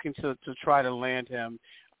looking to try to land him.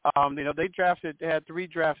 They had 3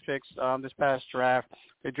 draft picks this past draft.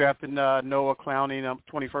 They drafted Noah Clowney,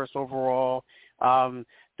 21st overall.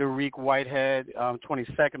 Derek Whitehead,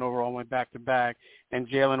 22nd overall, went back-to-back, and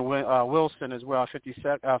Jalen Wilson as well,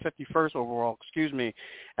 51st overall,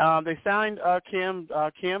 They signed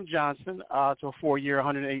Cam Johnson to a 4-year,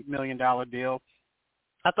 $108 million deal.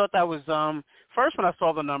 I thought that was first when I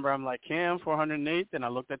saw the number, I'm like, Cam for 108. Then I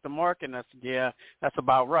looked at the market, and I said, that's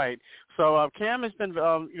about right. So Cam has been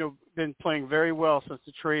been playing very well since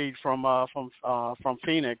the trade from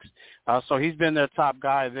Phoenix. So he's been their top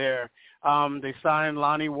guy there. They signed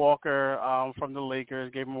Lonnie Walker from the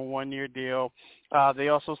Lakers, gave him a 1-year deal. They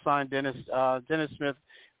also signed Dennis Smith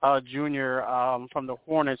Jr. From the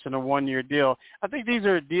Hornets in a 1-year deal. I think these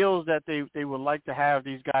are deals that they would like to have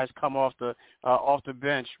these guys come off the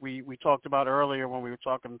bench. We talked about earlier when we were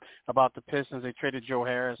talking about the Pistons. They traded Joe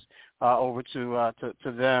Harris over to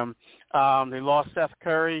them. They lost Seth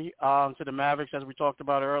Curry to the Mavericks, as we talked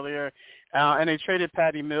about earlier, and they traded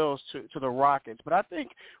Patty Mills to the Rockets. But I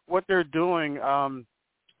think what they're doing.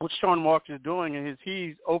 What Sean Marks is doing is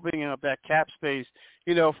he's opening up that cap space,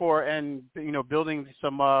 building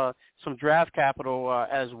some draft capital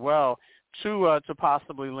as well to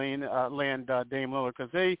possibly land Dame Lillard,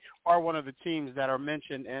 because they are one of the teams that are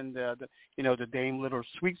mentioned in the Dame Lillard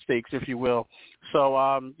sweepstakes, if you will. So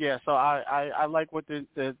so I like what the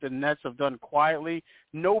Nets have done quietly.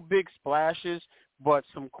 No big splashes, but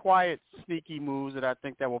some quiet, sneaky moves that I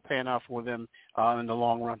think that will pan out for them in the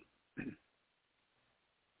long run.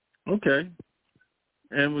 Okay.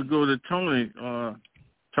 And we go to Tony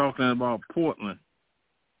talking about Portland.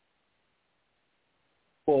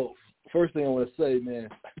 Well, first thing I want to say, man,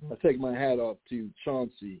 I take my hat off to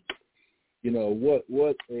Chauncey. You know,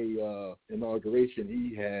 what a inauguration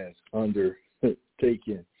he has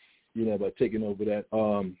undertaken, you know, by taking over that,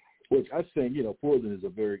 which I think, you know, Portland is a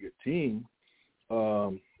very good team.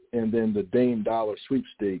 And then the Dame Dollar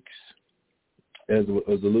sweepstakes, as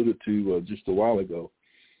alluded to just a while ago.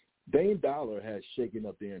 Dame Dollar has shaken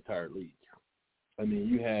up the entire league. I mean,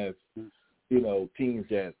 you have, you know, teams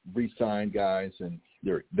that re-sign guys and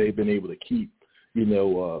they've been able to keep, you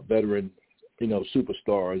know, veteran, you know,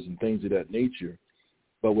 superstars and things of that nature.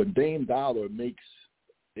 But when Dame Dollar makes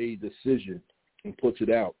a decision and puts it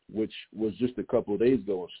out, which was just a couple of days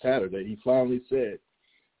ago on Saturday, he finally said,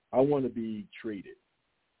 I want to be traded.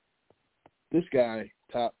 This guy,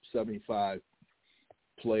 top 75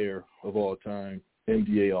 player of all time,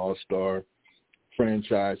 NBA All-Star,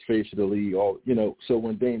 franchise, face of the league, all, you know. So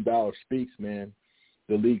when Dame Dollar speaks, man,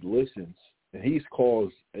 the league listens. And he's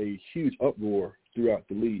caused a huge uproar throughout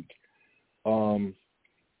the league.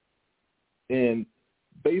 And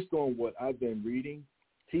based on what I've been reading,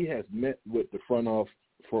 he has met with the front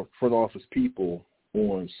office people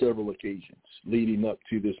on several occasions leading up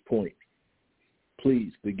to this point.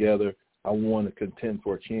 Please, together, I want to contend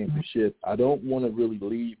for a championship. I don't want to really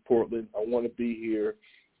leave Portland. I want to be here.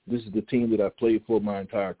 This is the team that I've played for my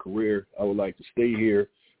entire career. I would like to stay here,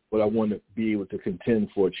 but I want to be able to contend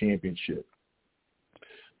for a championship.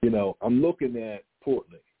 You know, I'm looking at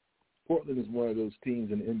Portland. Portland is one of those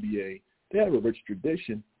teams in the NBA. They have a rich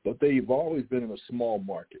tradition, but they've always been in a small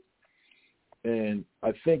market. And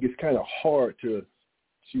I think it's kind of hard to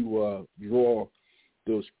draw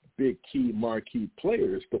those big key marquee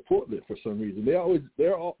players to Portland for some reason. They're always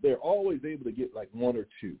able to get like one or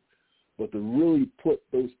two, but to really put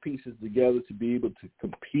those pieces together to be able to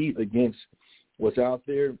compete against what's out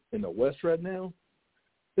there in the West right now,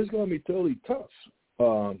 it's going to be totally tough.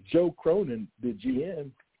 Joe Cronin, the GM,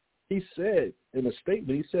 he said in a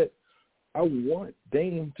statement, he said, I want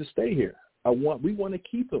Dame to stay here. We want to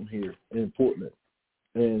keep him here in Portland.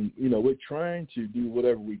 And, you know, we're trying to do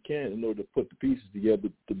whatever we can in order to put the pieces together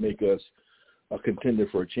to make us a contender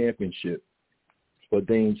for a championship. But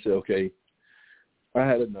Dame said, okay, I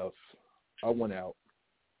had enough. I want out.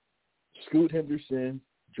 Scoot Henderson,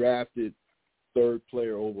 drafted third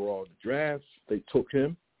player overall in the draft. They took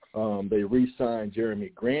him. They re-signed Jeremy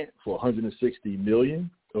Grant for $160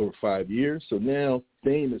 million over 5 years. So now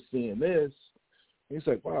Dame is seeing this. He's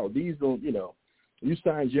like, wow, these don't, you know, you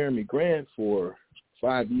signed Jeremy Grant for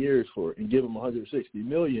 5 years and give him $160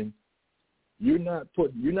 million. You're not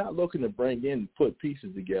looking to bring in and put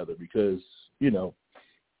pieces together because, you know,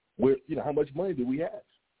 how much money do we have,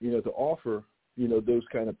 you know, to offer, you know, those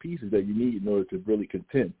kind of pieces that you need in order to really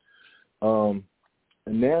contend. And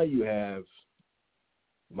now you have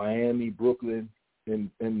Miami, Brooklyn,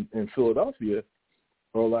 and Philadelphia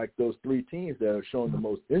are like those three teams that are showing the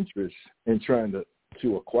most interest in trying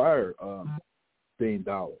to acquire Dame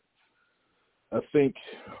Dollar. I think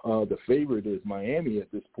the favorite is Miami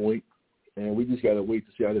at this point, and we just got to wait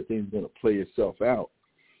to see how the thing's going to play itself out.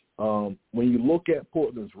 When you look at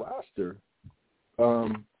Portland's roster,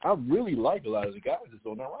 I really like a lot of the guys that's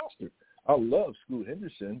on that roster. I love Scoot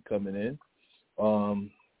Henderson coming in.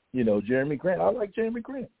 You know, Jeremy Grant. I like Jeremy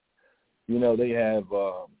Grant. You know, they have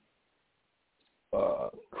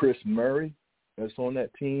Chris Murray that's on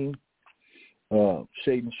that team.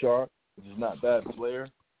 Shaden Sharp, which is not a bad player,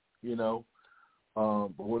 you know.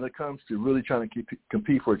 But when it comes to really trying to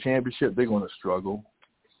compete for a championship, they're going to struggle.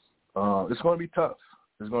 It's going to be tough.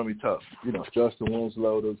 You know, Justin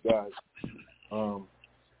Winslow, those guys.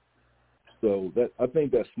 So I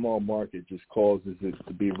think that small market just causes it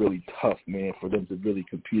to be really tough, man, for them to really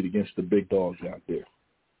compete against the big dogs out there.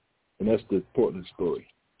 And that's the Portland story.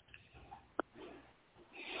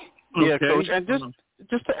 Yeah, okay. Coach. And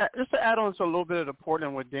just to add on to a little bit of the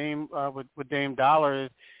Portland with Dame Dollar,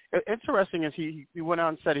 is interesting as he went out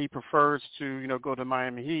and said he prefers to, you know, go to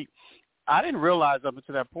Miami Heat. I didn't realize up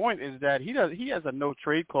until that point is that he has a no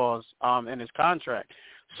trade clause in his contract.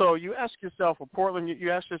 So you ask yourself, for Portland, you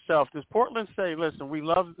ask yourself, does Portland say, listen, we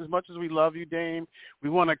love as much as we love you, Dame, we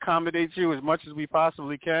want to accommodate you as much as we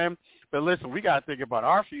possibly can, but listen, we got to think about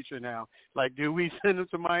our future now. Like, do we send him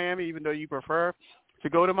to Miami even though you prefer to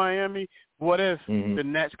go to Miami? What if the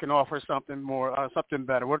Nets can offer something more, something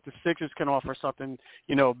better? What if the Sixers can offer something,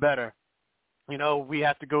 you know, better? we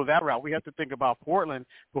have to go that route. We have to think about Portland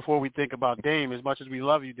before we think about Dame, as much as we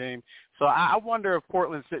love you, Dame. So I wonder if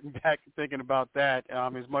Portland's sitting back and thinking about that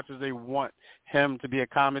as much as they want him to be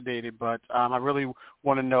accommodated. But I really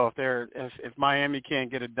want to know if Miami can't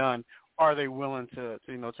get it done, are they willing to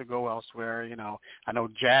go elsewhere? I know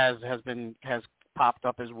Jazz has popped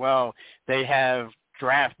up as well. They have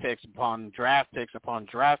draft picks upon draft picks upon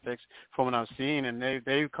draft picks from what I've seen, and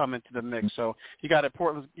they've come into the mix. So you got to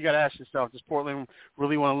ask yourself, does Portland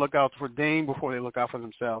really want to look out for Dame before they look out for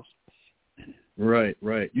themselves? Right.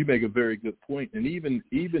 You make a very good point. And even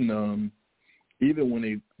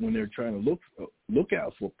when they're trying to look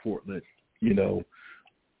out for Portland,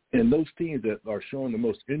 and those teams that are showing the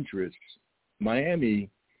most interest, Miami,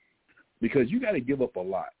 because you got to give up a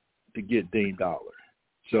lot to get Dame Dollar.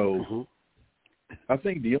 So I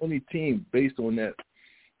think the only team based on that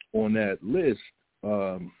list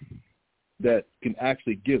that can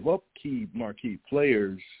actually give up key marquee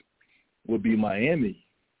players would be Miami.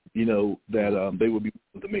 That they would be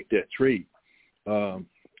able to make that trade.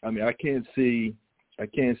 I can't see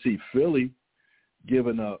Philly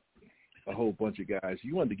giving up a whole bunch of guys.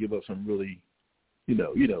 You want to give up some really,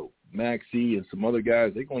 Maxey and some other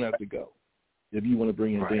guys. They're going to have to go if you want to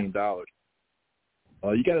bring in Dame Dollar.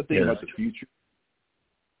 You got to think about the future.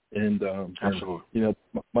 And absolutely,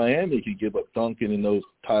 Miami could give up Duncan and those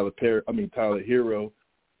Tyler Hero,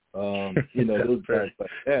 those guys like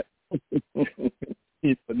that.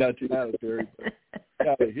 But not Tyler Perry, but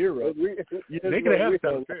Tyler Hero. They could have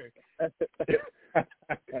Tyler Perry.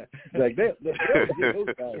 Like they'll get those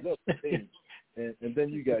guys up the team. And then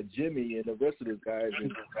you got Jimmy and the rest of those guys,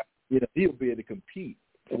 and he'll be able to compete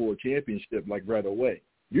for a championship like right away.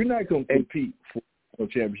 You're not going to compete for a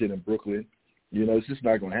championship in Brooklyn. It's just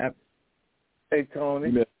not going to happen. Hey,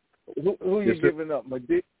 Tony, who are you giving up?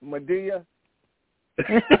 Medea? Mr.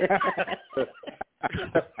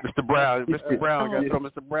 Brown. Mr. Brown. Got to throw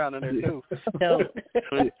Mr. Brown in there, too. No.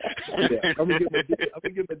 I'm going to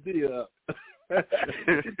give Medea up.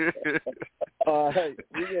 Hey,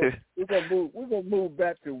 we're gonna move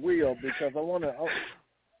back to Will because I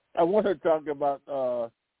want to talk about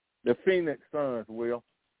the Phoenix Suns, Will.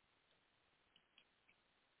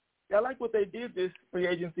 Yeah, I like what they did this free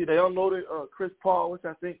agency. They unloaded Chris Paul, which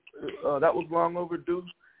I think that was long overdue.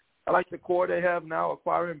 I like the core they have now,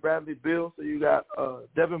 acquiring Bradley Beal. So you got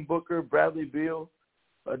Devin Booker, Bradley Beal,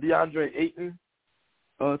 DeAndre Ayton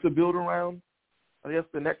to build around. I guess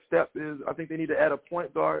the next step is I think they need to add a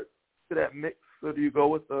point guard to that mix. So do you go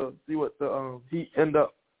with see what the Heat end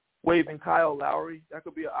up waiving Kyle Lowry? That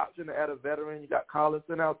could be an option to add a veteran. You got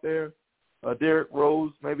Collison out there. Derrick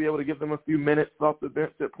Rose may be able to give them a few minutes off the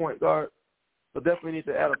bench at point guard. So definitely need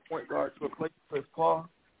to add a point guard to replace Chris Paul.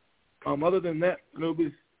 Other than that, it'll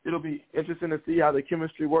be interesting to see how the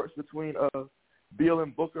chemistry works between Beal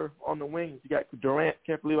and Booker on the wings. You got Durant.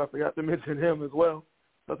 Can't believe I forgot to mention him as well.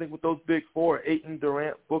 So I think with those big four, Ayton,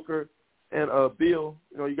 Durant, Booker, and Beal,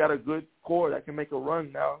 you got a good core that can make a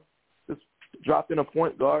run now. Just drop in a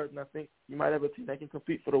point guard, and I think you might have a team that can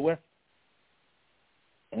compete for the West.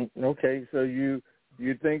 Okay, so you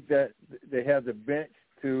think that they have the bench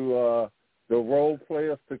to the role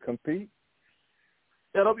players to compete?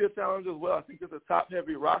 Yeah, that'll be a challenge as well. I think it's a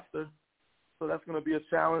top-heavy roster, so that's going to be a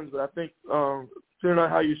challenge. But I think depending on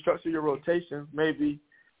how you structure your rotations, maybe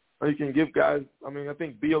you can give guys – I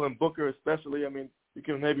think Beal and Booker especially, you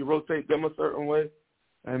can maybe rotate them a certain way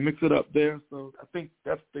and mix it up there. So I think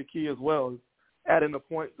that's the key as well, is adding a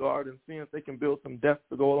point guard and seeing if they can build some depth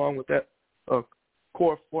to go along with that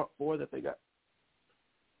core front four that they got.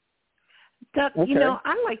 Doug,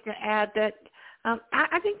 I'd like to add that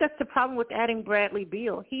I think that's the problem with adding Bradley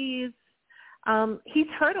Beal. He's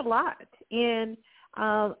hurt a lot, and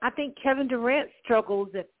I think Kevin Durant struggles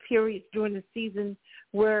at periods during the season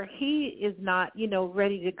where he is not,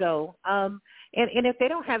 ready to go. And if they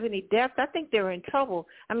don't have any depth, I think they're in trouble.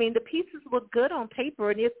 The pieces look good on paper,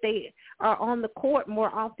 and if they are on the court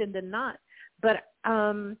more often than not. But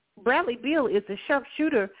Bradley Beal is a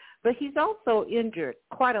sharpshooter, but he's also injured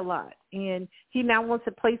quite a lot, and he now wants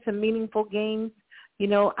to play some meaningful games.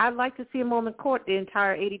 I'd like to see him on the court the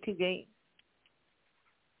entire 82 games.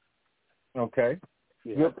 Okay.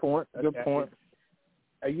 Yeah. Good point. I just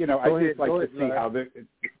like to see how the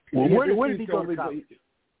 – where did he go to college?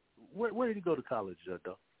 Where did he go to college,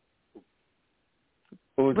 though?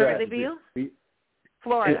 Bradley Beal?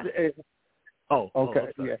 Florida.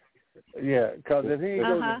 Okay. Yeah. Yeah, because if he ain't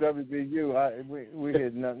go to WVU, we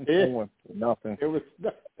had nothing for him. Nothing. It was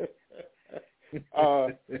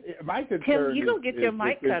my concern Tim, you gonna get your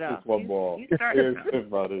mic cut off. You started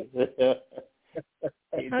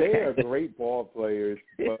They are great ball players,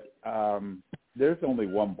 but there's only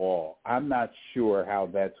one ball. I'm not sure how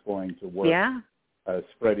that's going to work. Yeah.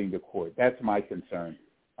 Spreading the court. That's my concern.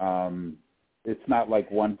 It's not like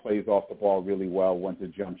one plays off the ball really well, one's a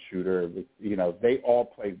jump shooter. You know, they all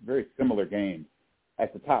play very similar games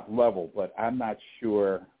at the top level, but I'm not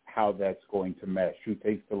sure how that's going to mesh. Who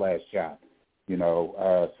takes the last shot? You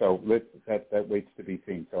know, so that waits to be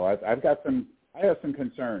seen. So I have some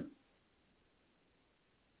concerns.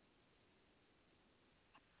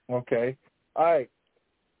 Okay. All right.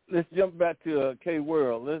 Let's jump back to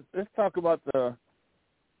K-World. Let's talk about the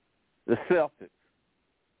Celtics.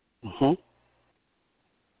 Mm-hmm.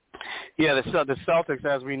 Yeah, the Celtics,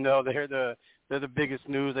 as we know, they're the biggest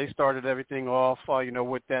news. They started everything off,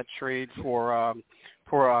 with that trade for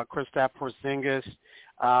Kristaps Porzingis.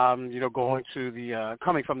 Going to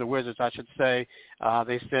coming from the Wizards, I should say.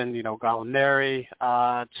 They send Gallinari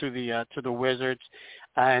to the Wizards,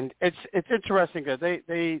 and it's interesting because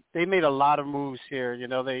they made a lot of moves here.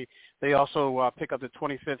 They also pick up the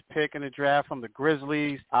 25th pick in the draft from the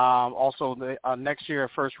Grizzlies. Also, next year a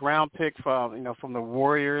first-round pick from the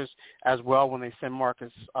Warriors as well when they send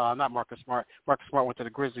Marcus Smart went to the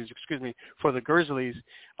Grizzlies. For the Grizzlies.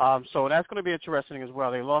 So that's going to be interesting as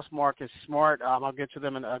well. They lost Marcus Smart. I'll get to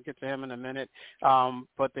him in a minute.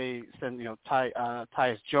 But they send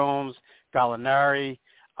Tyus Jones, Gallinari,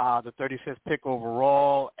 the 35th pick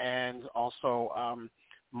overall, and also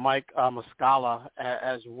Mike Muscala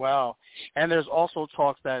as well. And there's also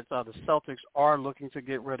talks that the Celtics are looking to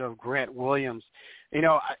get rid of Grant Williams.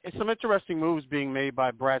 It's some interesting moves being made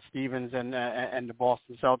by Brad Stevens and the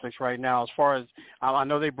Boston Celtics right now. As far as I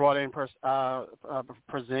know, they brought in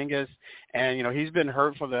Porzingis, and he's been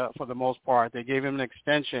hurt for the most part. They gave him an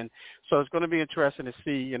extension, so it's going to be interesting to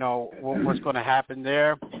see what's going to happen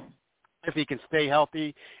there. If he can stay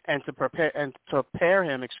healthy and to pair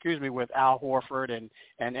him, with Al Horford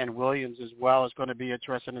and Williams as well, is going to be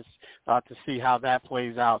interesting to see how that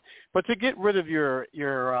plays out. But to get rid of your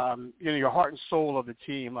heart and soul of the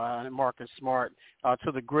team, Marcus Smart,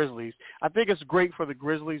 to the Grizzlies, I think it's great for the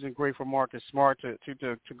Grizzlies and great for Marcus Smart to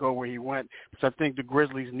go where he went, because I think the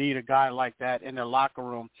Grizzlies need a guy like that in their locker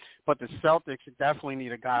room. But the Celtics definitely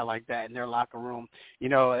need a guy like that in their locker room,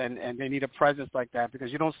 and they need a presence like that,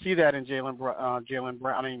 because you don't see that in Jaylen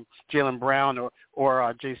Brown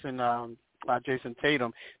or Jason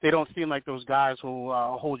Tatum. They don't seem like those guys who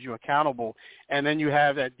hold you accountable. And then you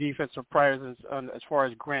have that defensive presence as far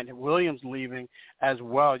as Grant Williams leaving as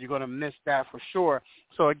well. You're going to miss that for sure.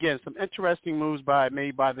 So again, some interesting moves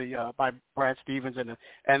made by Brad Stevens and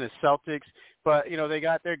the Celtics. But they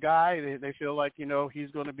got their guy. They feel like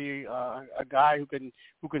he's going to be a guy who can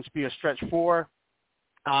be a stretch four.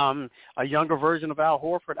 A younger version of Al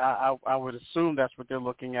Horford, I would assume that's what they're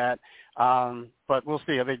looking at. But we'll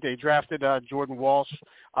see. They drafted Jordan Walsh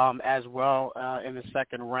as well in the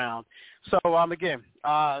second round. So, again,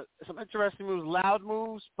 some interesting moves, loud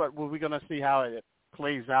moves, but we're going to see how it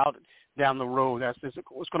plays out down the road. It's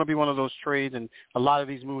going to be one of those trades, and a lot of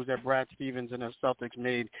these moves that Brad Stevens and the Celtics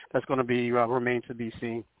made, that's going to be remain to be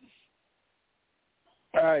seen.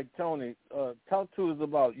 All right, Tony, talk to us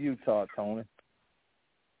about Utah, Tony.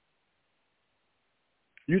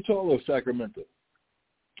 Utah or Sacramento?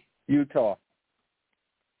 Utah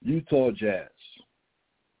Jazz.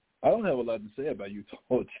 I don't have a lot to say about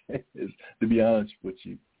Utah Jazz, to be honest with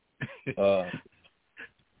you.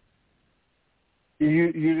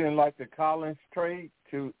 You didn't like the Collins trade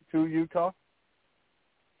to Utah?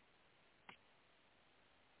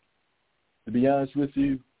 To be honest with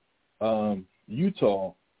you,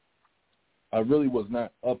 Utah, I really was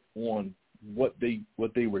not up on what they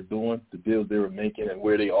were doing, the deals they were making, and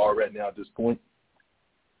where they are right now at this point.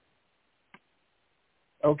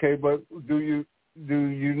 Okay, but do you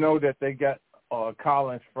know that they got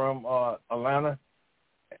Collins from Atlanta,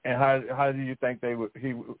 and how do you think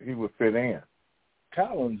he would fit in?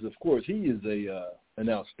 Collins, of course, he is an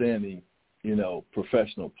outstanding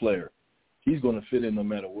professional player. He's going to fit in no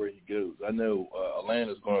matter where he goes. I know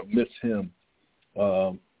Atlanta's going to miss him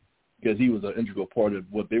because he was an integral part of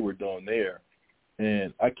what they were doing there,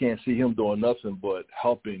 and I can't see him doing nothing but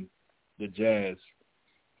helping the Jazz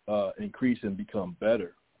increase and become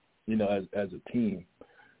better, as a team.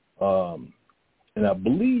 And I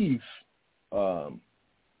believe,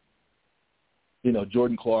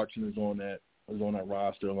 Jordan Clarkson is on that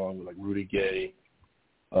roster along with like Rudy Gay.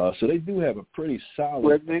 So they do have a pretty solid.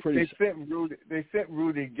 Well, they sent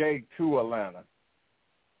Rudy Gay to Atlanta.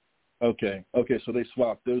 Okay. So they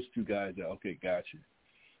swapped those two guys out. Okay, gotcha.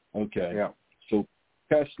 Okay. Yeah. So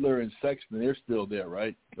Kessler and Sexton, they're still there,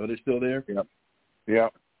 right? Are they still there? Yep. Yeah.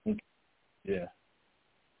 Okay. Yeah.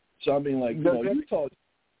 So I mean, like Utah.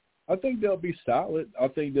 I think they'll be solid. I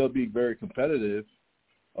think they'll be very competitive.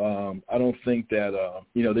 I don't think that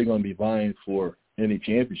they're going to be vying for any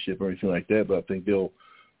championship or anything like that, but I think they'll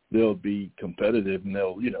be competitive, and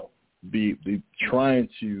they'll be trying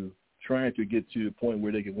to get to the point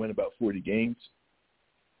where they can win about 40 games.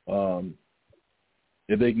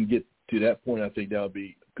 If they can get to that point, I think that'll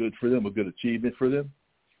be good for them, a good achievement for them.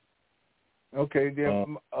 Okay,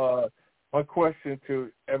 then my question to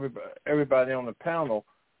everybody on the panel: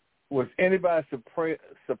 was anybody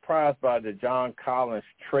surprised by the John Collins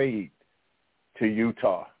trade to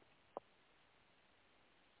Utah?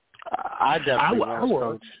 I definitely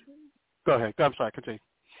was. Go ahead. I'm sorry. Continue.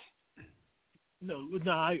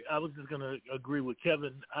 No, I was just going to agree with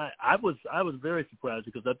Kevin. I was very surprised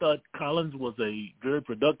because I thought Collins was a very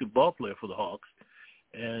productive ball player for the Hawks,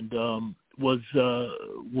 and was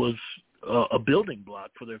a building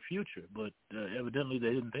block for their future. But evidently,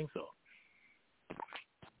 they didn't think so.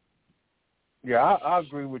 Yeah, I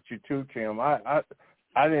agree with you too, Tim. I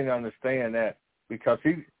didn't understand that because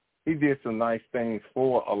he did some nice things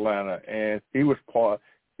for Atlanta, and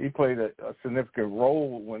he played a significant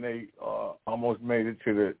role when they almost made it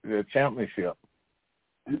to the championship.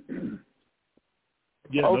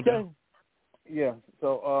 Yeah. Okay. Yeah.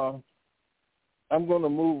 So I'm going to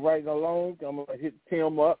move right along. I'm going to hit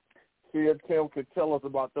Tim up. See if Tim could tell us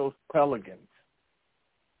about those Pelicans.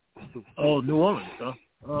 Oh, New Orleans, huh?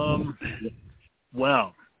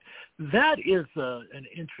 Wow. That is an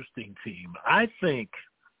interesting team. I think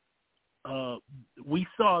we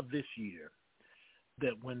saw this year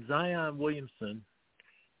that when Zion Williamson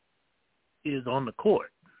is on the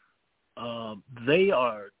court, they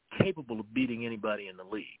are capable of beating anybody in the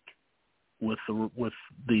league with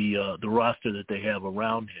the roster that they have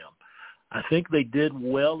around him. I think they did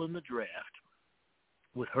well in the draft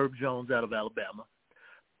with Herb Jones out of Alabama.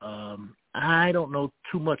 I don't know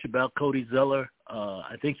too much about Cody Zeller.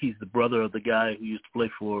 I think he's the brother of the guy who used to play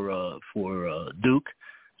for Duke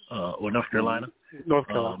or North Carolina. North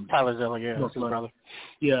Carolina. Tyler Zeller, yeah, North his brother.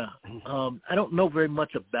 Yeah. I don't know very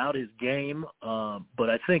much about his game, but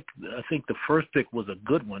I think the first pick was a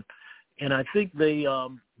good one, and I think they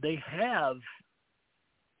have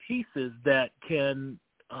pieces that can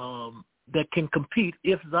compete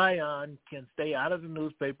if Zion can stay out of the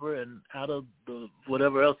newspaper and out of the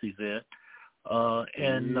whatever else he's in,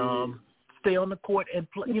 and stay on the court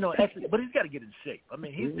and play. Actually, but he's got to get in shape. I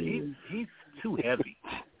mean, he's too heavy.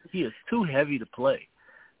 He is too heavy to play,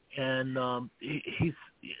 and he's,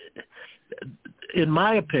 in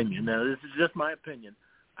my opinion. Now, this is just my opinion.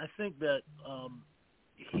 I think that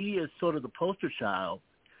he is sort of the poster child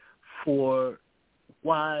for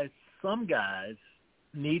why some guys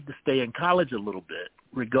need to stay in college a little bit,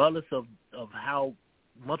 regardless of how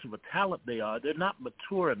much of a talent they are. They're not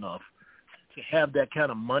mature enough to have that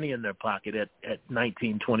kind of money in their pocket at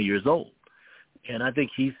 19, 20 years old. And I think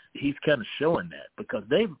he's kind of showing that because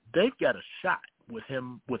they've got a shot with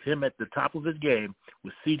him at the top of his game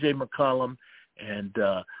with C.J. McCollum and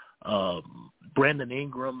Brandon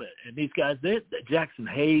Ingram and these guys. Jackson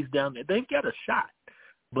Hayes down there. They've got a shot.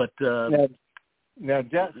 But now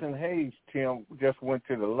Jackson Hayes, Tim, just went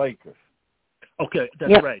to the Lakers. Okay,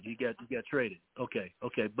 that's right. He got traded. Okay.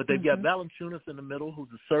 But they've got Valanciunas in the middle, who's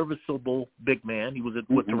a serviceable big man. He was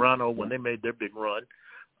with Toronto when they made their big run.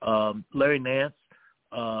 Larry Nance,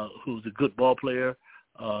 who's a good ball player.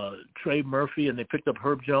 Trey Murphy, and they picked up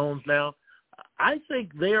Herb Jones now. I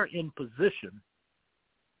think they're in position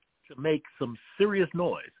to make some serious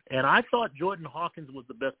noise. And I thought Jordan Hawkins was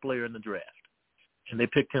the best player in the draft, and they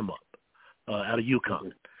picked him up out of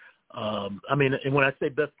UConn. I mean, and when I say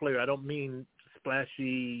best player, I don't mean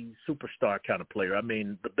splashy superstar kind of player. I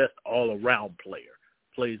mean the best all-around player.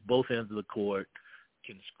 Plays both ends of the court,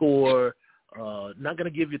 can score. Not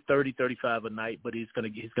going to give you 30, 35 a night, but he's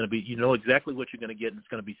going to be. You know exactly what you're going to get, and it's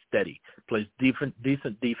going to be steady. Plays decent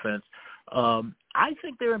defense. I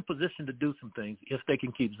think they're in position to do some things if they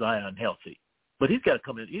can keep Zion healthy. But he's got to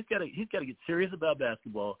come in. He's got to get serious about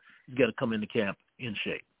basketball. He's got to come into camp in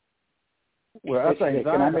shape. Well, I think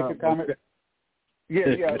can I make a comment?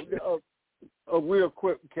 Yeah. Real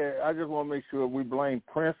quick, I just want to make sure we blame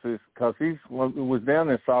Princess because he was down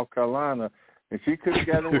in South Carolina. And she could have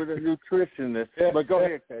got him with a nutritionist. But go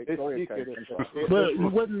ahead, Kate. Go ahead, Kate. But he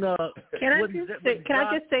wasn't. Can I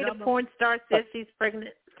just say the porn star says she's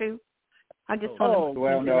pregnant too? I just want to.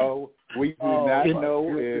 Well, no, we do not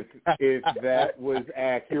know if that was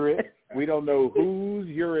accurate. We don't know whose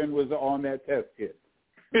urine was on that test kit.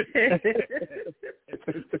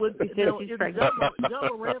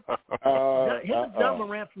 John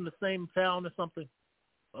Morant from the same town or something?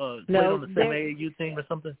 No, on the same AAU team or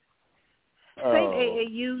something? Same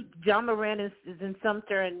AAU. John Moran is in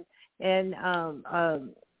Sumter, and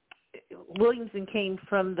Williamson came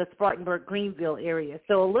from the Spartanburg, Greenville area.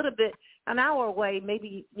 So a little bit, an hour away,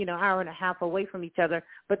 maybe, hour and a half away from each other.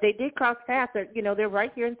 But they did cross paths. They're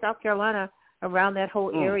right here in South Carolina around that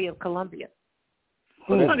whole area of Columbia.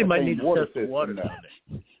 Somebody might need to test the water down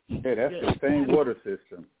there. Yeah, that's the same water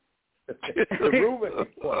system.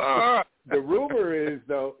 The rumor is,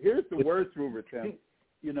 though, here's the worst rumor, Tim.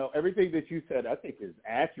 Everything that you said I think is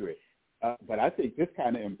accurate. But I think this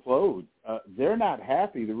kind of implodes. They're not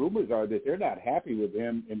happy. The rumors are that they're not happy with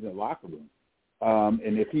him in the locker room.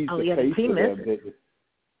 And if he's the face of them,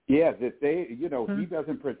 that they, he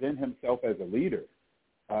doesn't present himself as a leader.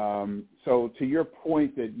 So to your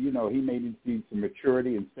point that, he may need some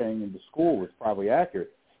maturity in staying in the school was probably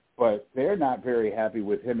accurate. But they're not very happy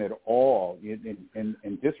with him at all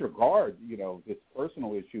in disregard, this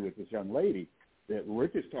personal issue with this young lady. That we're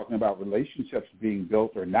just talking about relationships being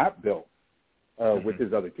built or not built with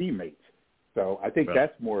his other teammates. So I think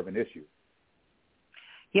that's more of an issue.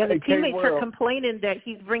 Yeah, the teammates are complaining that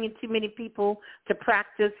he's bringing too many people to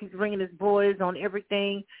practice. He's bringing his boys on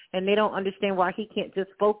everything, and they don't understand why he can't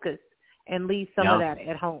just focus and leave some of that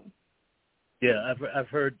at home. Yeah, I've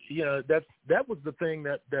heard. That was the thing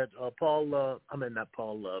that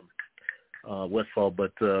Westfall,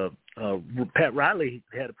 but Pat Riley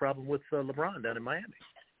had a problem with LeBron down in Miami.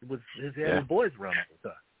 It was his boys around all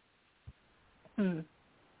the time.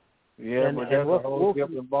 Yeah, and, but that's a whole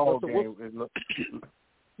different ball game.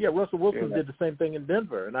 Russell Wilson did the same thing in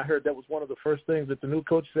Denver, and I heard that was one of the first things that the new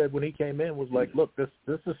coach said when he came in was like, "Look, this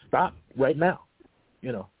is stop right now.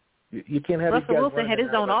 You can't have." Russell Wilson had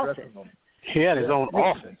his own office. He had his own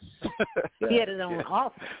office. He had his own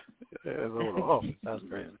office. That's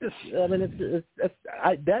great.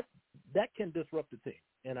 That can disrupt the team,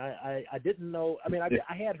 and I didn't know. I mean,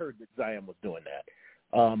 I had heard that Zion was doing that,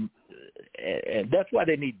 and that's why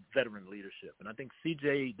they need veteran leadership. And I think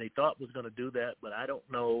CJ they thought was going to do that, but I don't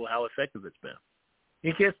know how effective it's been.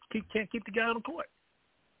 He can't keep the guy on the court.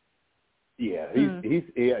 Yeah,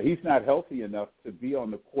 he's not healthy enough to be on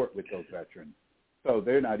the court with those veterans. So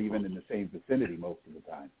they're not even in the same vicinity most of the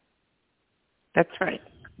time. That's right.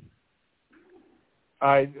 All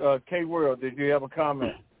right, K-World, did you have a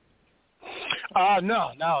comment?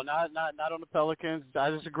 No, not on the Pelicans.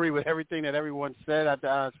 I disagree with everything that everyone said,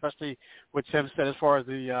 especially what Tim said as far as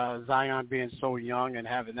the Zion being so young and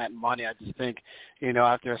having that money. I just think,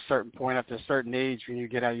 after a certain point, after a certain age, when you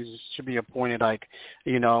get out, you should be appointed like,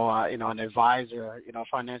 an advisor,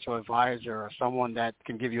 financial advisor or someone that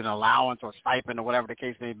can give you an allowance or stipend or whatever the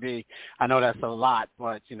case may be. I know that's a lot,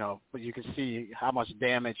 but you can see how much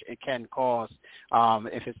damage it can cause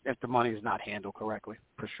if the money is not handled correctly,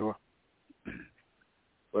 for sure.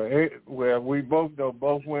 Well, we both know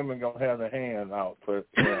both women gonna have their hand out for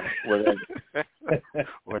whatever.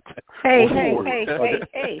 Hey.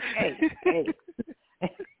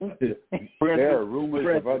 There are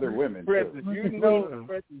rumors of other women. Francis, you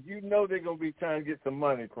know they're gonna be trying to get some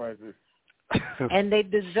money, Francis. And they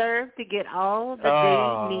deserve to get all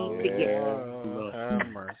that they need to get. Have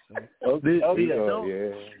mercy.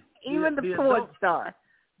 Even the porn star.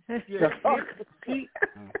 Yeah,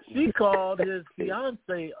 she called his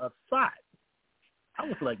fiance a sot. I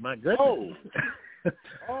was like, my goodness.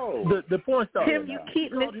 Oh. The porn star. Tim, you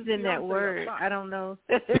keep mentioning that word. I don't know.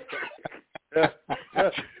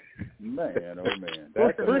 Man, oh man,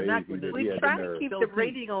 that's amazing. We try to keep the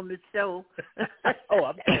rating on the show.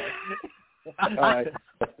 I'm sorry.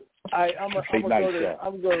 I'm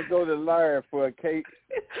gonna go to Larry for a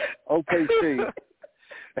OKC.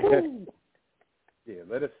 Yeah,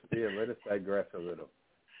 let us digress a little.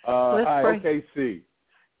 OKC.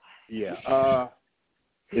 Yeah.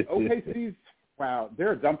 OKC's, wow,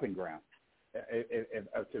 they're a dumping ground,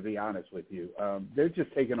 to be honest with you. They're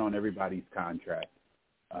just taking on everybody's contract.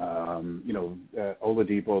 Victor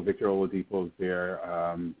Oladipo is there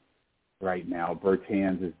right now.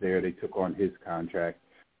 Bertans is there. They took on his contract.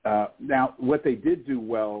 Now, what they did do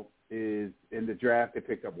well is in the draft they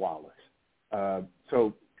picked up Wallace. I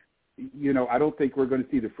don't think we're going to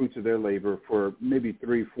see the fruits of their labor for maybe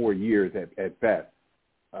 3-4 years at best.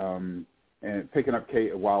 And picking up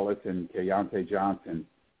Wallace and Keontae Johnson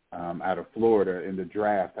out of Florida in the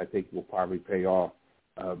draft, I think will probably pay off,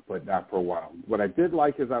 but not for a while. What I did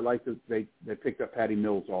like is that they picked up Patty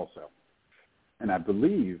Mills also. And I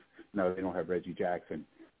believe, no, they don't have Reggie Jackson.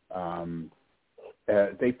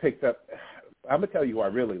 They picked up, I'm going to tell you who I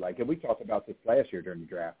really like, and we talked about this last year during the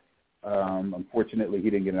draft. Unfortunately, he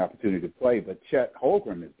didn't get an opportunity to play, but Chet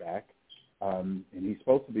Holmgren is back, and he's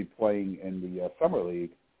supposed to be playing in the Summer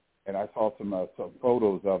League. and I saw some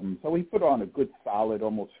photos of him. So he put on a good solid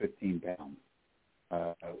almost 15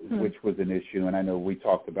 pounds, which was an issue. And I know we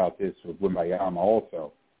talked about this with Wembanyama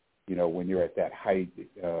also. You know, when you're at that height,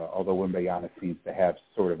 although Wembanyama seems to have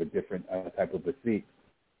sort of a different type of physique.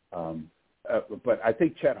 But I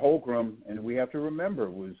think Chet Holmgren, and we have to remember,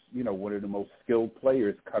 was, you know, one of the most skilled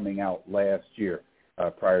players coming out last year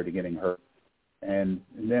prior to getting hurt. And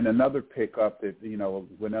then another pickup that, you know,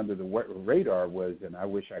 went under the radar was, and I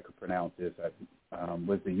wish I could pronounce this,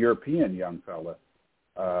 was the European young fella,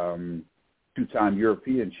 two-time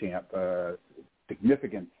European champ,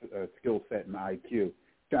 significant skill set and IQ.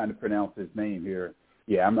 Trying to pronounce his name here.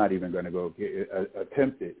 Yeah, I'm not even going to go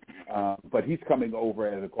attempt it. But he's coming over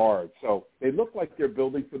as a guard. So they look like they're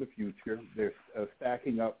building for the future. They're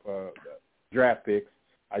stacking up draft picks.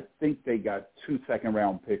 I think they got 2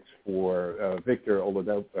 second-round picks for Victor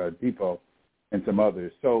Oladipo and some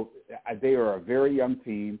others. So they are a very young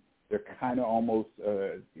team. They're kind of almost,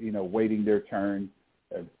 waiting their turn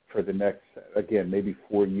for the next, again, maybe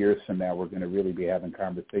 4 years from now, we're going to really be having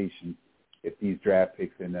conversations if these draft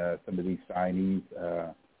picks and some of these signees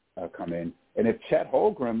come in. And if Chet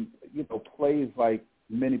Holmgren, plays like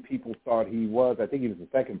many people thought he was, I think he was the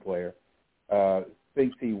second player,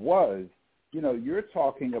 thinks he was, you're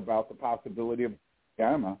talking about the possibility of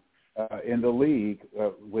Gamma in the league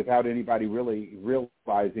without anybody really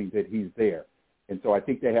realizing that he's there. And so I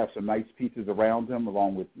think they have some nice pieces around him,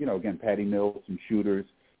 along with, again, Patty Mills, some shooters,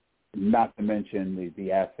 not to mention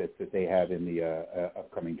the assets that they have in the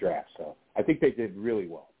upcoming draft. So I think they did really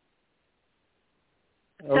well.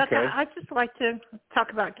 Okay. Doug, I'd just like to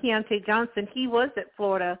talk about Keontae Johnson. He was at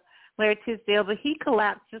Florida, Larry Tisdale, but he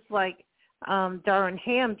collapsed just like Darren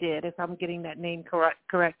Ham did, if I'm getting that name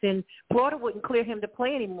correct. And Florida wouldn't clear him to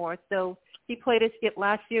play anymore, so he played a skip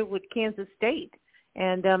last year with Kansas State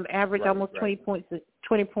and averaged almost 20 points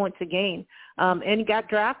a game, and he got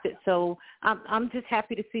drafted. So I'm just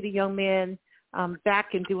happy to see the young man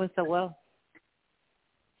back and doing so well.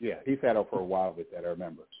 Yeah, he's had it for a while with that, I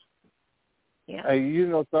remember. Yeah. Hey, you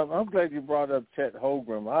know something? I'm glad you brought up Chet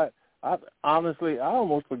Holmgren. I honestly, I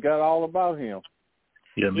almost forgot all about him.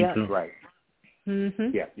 Yeah, me too. Right.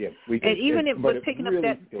 Mm-hmm. Yeah. We and even with really picking up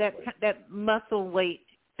that muscle weight,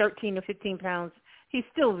 13 or 15 pounds, he's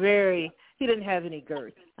still he didn't have any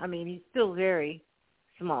girth. I mean, he's still very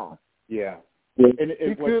small. Yeah. And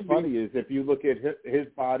what's funny is if you look at his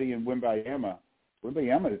body and Wembanyama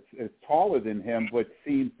is taller than him, but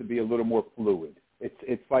seems to be a little more fluid.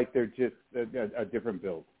 It's like they're just a different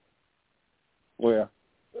build. Well,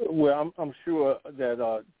 I'm sure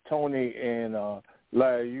that Tony and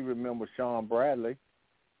Larry, you remember Sean Bradley?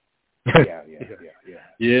 Yeah.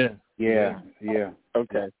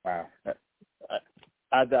 Okay. Wow.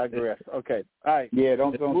 I digress. Okay. All right. Yeah,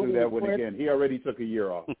 don't do that one again. He already took a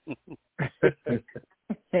year off. All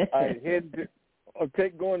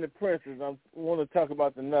right. Going to Princess. I want to talk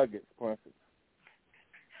about the Nuggets, Princess.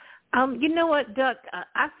 You know what, Doug?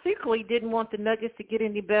 I secretly didn't want the Nuggets to get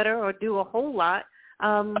any better or do a whole lot.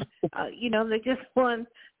 They just won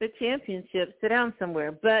the championship. Sit down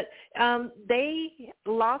somewhere. But they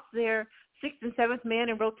lost their 6th and 7th man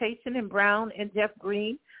in rotation in Brown and Jeff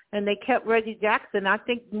Green, and they kept Reggie Jackson. I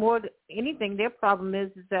think more than anything, their problem is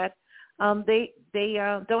that they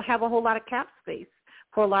don't have a whole lot of cap space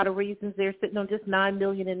for a lot of reasons. They're sitting on just $9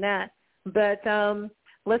 million in that. But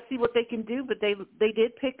let's see what they can do. But they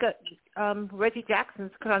did pick up Reggie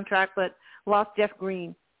Jackson's contract, but lost Jeff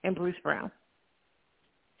Green and Bruce Brown.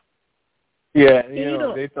 Yeah,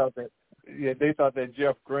 they thought that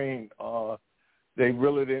Jeff Green, they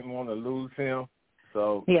really didn't want to lose him.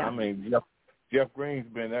 So yeah. I mean, Jeff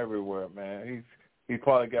Green's been everywhere, man. He's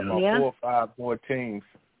probably got about 4 or 5 more teams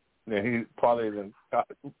that he probably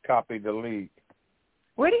copied the league.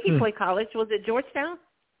 Where did he play college? Was it Georgetown?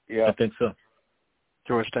 Yeah, I think so.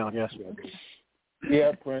 Georgetown, yes.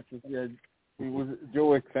 Yeah, Princess. Yeah, he was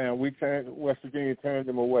Georgetown. West Virginia turned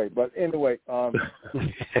him away. But anyway,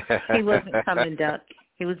 he wasn't coming, Duck.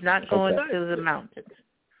 He was not going to the mountains.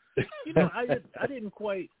 I didn't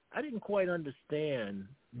quite understand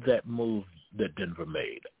that move that Denver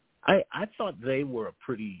made. I thought they were a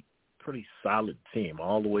pretty solid team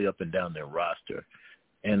all the way up and down their roster,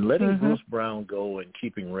 and letting Bruce Brown go and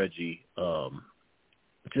keeping Reggie, I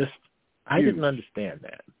didn't understand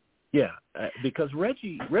that. Yeah, because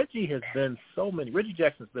Reggie has been Reggie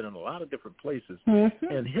Jackson's been in a lot of different places,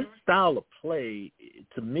 and his style of play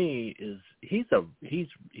to me is he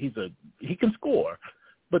can score,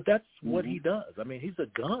 but that's what he does. I mean, he's a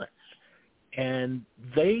gun, and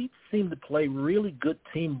they seem to play really good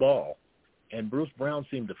team ball, and Bruce Brown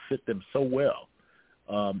seemed to fit them so well.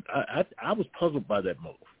 I was puzzled by that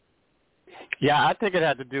move. Yeah, I think it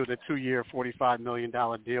had to do with the 2-year, $45 million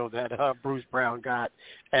deal that Bruce Brown got,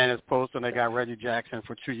 and as opposed to when they got Reggie Jackson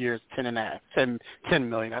for 2 years, $10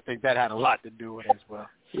 million. I think that had a lot to do with it as well.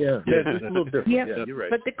 Yeah, it's a little different. Yeah, you're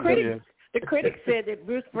right. But the critics said that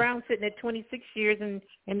Bruce Brown's sitting at 26 years, and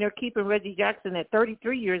they're keeping Reggie Jackson at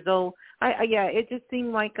 33 years old. It just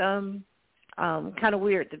seemed like kind of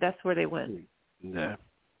weird that that's where they went. Yeah.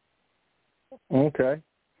 Okay.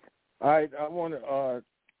 All right, I want to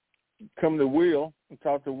come to Will and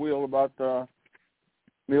talk to Will about the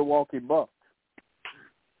Milwaukee Bucks.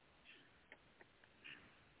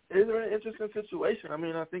 It's an interesting situation. I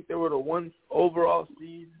mean, I think they were the one overall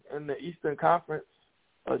seed in the Eastern Conference.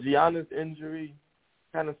 Giannis' injury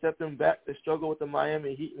kind of set them back. They struggled with the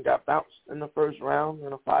Miami Heat and got bounced in the first round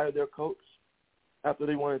and fired their coach after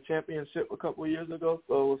they won a championship a couple of years ago.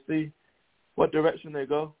 So we'll see what direction they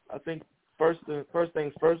go. I think first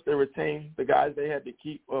things first, they retained the guys they had to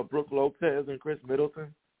keep, Brook Lopez and Chris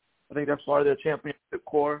Middleton. I think that's part of their championship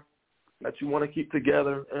core that you want to keep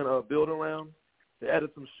together and build around. They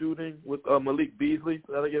added some shooting with Malik Beasley,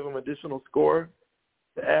 so that'll give them additional score.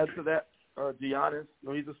 To add to that, Giannis,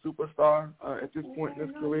 he's a superstar at this point in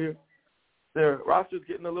his career. Their roster's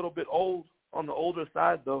getting a little bit old on the older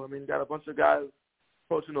side, though. I mean, you got a bunch of guys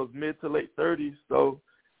approaching those mid to late 30s, so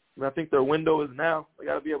I think their window is now. They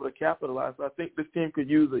got to be able to capitalize. So I think this team could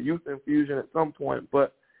use a youth infusion at some point.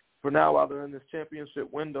 But for now, while they're in this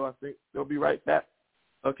championship window, I think they'll be right back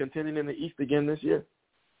contending in the East again this year.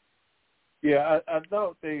 Yeah, I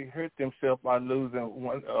thought they hurt themselves by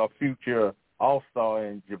losing a future All-Star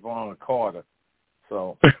in Javon Carter.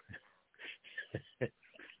 So,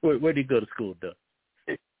 where did he go to school, Doug?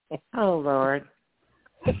 Oh, Lord.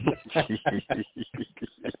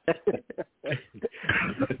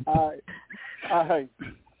 All right.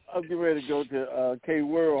 I'll get ready to go to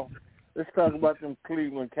K-World. Let's talk about them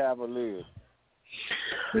Cleveland Cavaliers.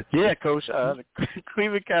 Yeah, Coach. The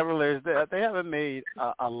Cleveland Cavaliers, they haven't made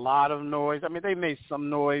a lot of noise. I mean, they made some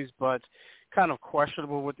noise, but kind of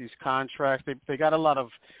questionable with these contracts. They got a lot of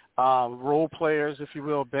role players, if you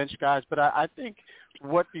will, bench guys. But I think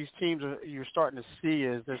what these teams you're starting to see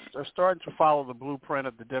is they're starting to follow the blueprint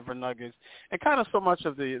of the Denver Nuggets and kind of so much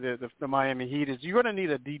of the Miami Heat is you're going to need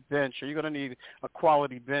a deep bench or you're going to need a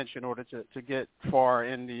quality bench in order to get far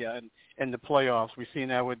in the playoffs. We've seen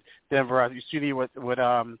that with Denver. You see what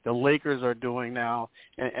the Lakers are doing now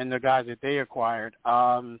and the guys that they acquired.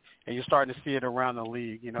 And you're starting to see it around the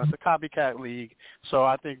league. You know, it's a copycat league. So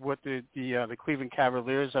I think what the Cleveland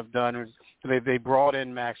Cavaliers have done is they brought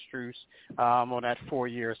in Max Strus on that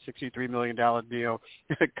 4-year, $63 million deal.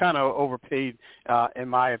 Kind of overpaid, in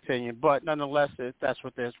my opinion. But nonetheless, if that's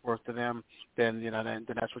what it's worth to them, then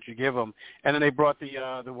that's what you give them. And then they brought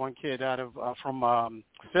the one kid out of from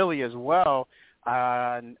Philly as well.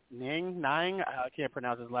 Nang, I can't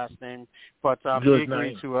pronounce his last name, but he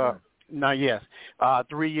agreed to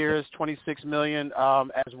 3 years, $26 million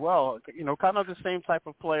as well. You know, kind of the same type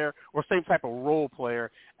of player or same type of role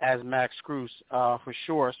player as Max Strus for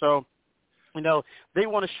sure. So, you know, they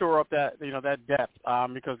want to shore up that that depth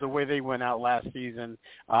because the way they went out last season,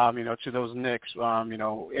 to those Knicks,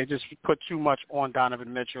 it just put too much on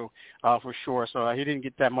Donovan Mitchell for sure. So he didn't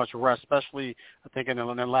get that much rest, especially I think in the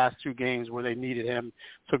last 2 games where they needed him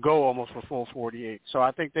to go almost for full 48. So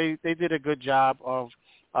I think they did a good job of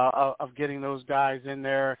getting those guys in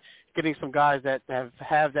there, getting some guys that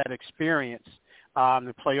have that experience.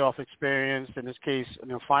 The playoff experience, in this case,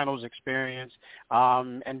 finals experience,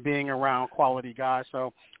 and being around quality guys.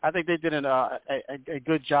 So I think they did a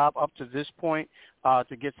good job up to this point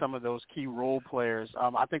to get some of those key role players.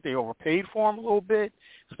 I think they overpaid for them a little bit,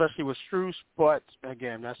 especially with Strus. But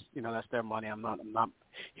again, that's their money. I'm not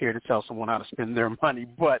here to tell someone how to spend their money.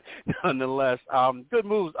 But nonetheless, good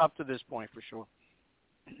moves up to this point for sure.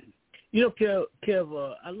 You know,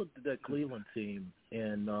 Kev, I looked at that Cleveland team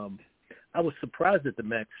and. I was surprised at the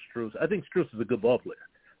Max Strus. I think Strus is a good ball player,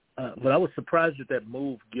 but I was surprised at that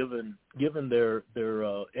move given their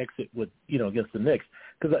exit with against the Knicks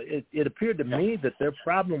because it appeared to me that their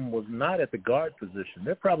problem was not at the guard position.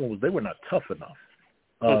 Their problem was they were not tough enough.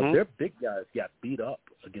 Their big guys got beat up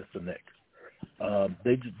against the Knicks.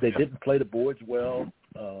 They didn't play the boards well.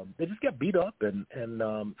 They just got beat up, and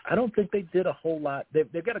I don't think they did a whole lot.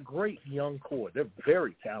 They've got a great young core. They're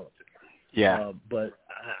very talented. Yeah. But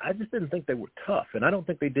I just didn't think they were tough, and I don't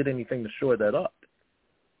think they did anything to shore that up.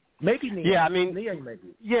 Maybe Niang. Yeah, I mean,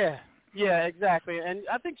 maybe. Yeah, exactly. And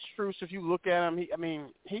I think Strus, if you look at him,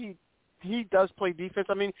 he he does play defense.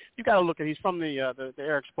 I mean, you got to look at he's from the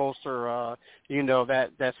Eric Spoelstra,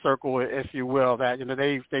 that circle, if you will. That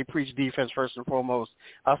they preach defense first and foremost.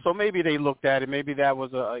 So maybe they looked at it. Maybe that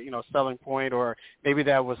was a selling point, or maybe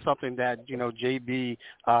that was something that JB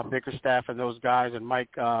Bickerstaff and those guys and Mike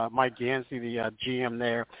Gansey, the GM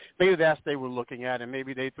there. Maybe that's they were looking at, and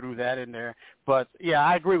maybe they threw that in there. But yeah,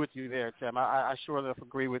 I agree with you there, Tim. I sure enough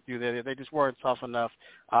agree with you there. They just weren't tough enough,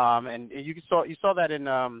 and you saw that in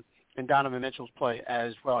Donovan Mitchell's play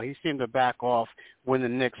as well. He seemed to back off when the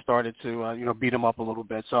Knicks started to beat him up a little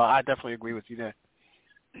bit. So I definitely agree with you there.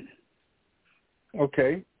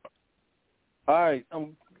 Okay. All right,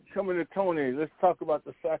 I'm coming to Tony. Let's talk about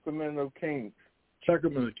the Sacramento Kings.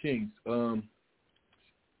 Sacramento Kings.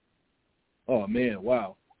 Oh man,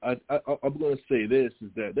 wow. I'm going to say this is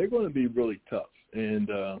that they're going to be really tough, and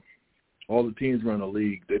all the teams around the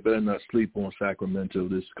league, they better not sleep on Sacramento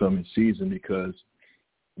this coming season because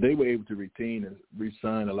they were able to retain and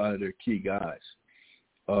re-sign a lot of their key guys.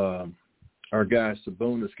 Our guy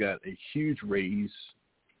Sabonis got a huge raise,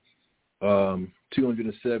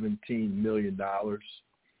 $217 million.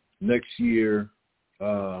 Next year,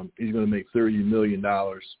 he's going to make $30 million,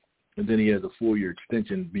 and then he has a 4-year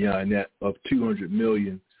extension beyond that of $200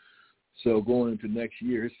 million. So going into next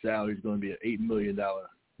year, his salary is going to be an $8 million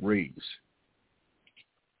raise.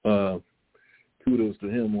 Kudos to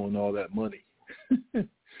him on all that money.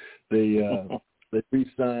 They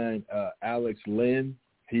re-signed Alex Len.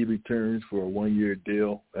 He returns for a 1-year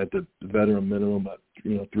deal at the veteran minimum of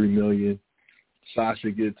 $3 million.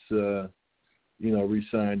 Sasha gets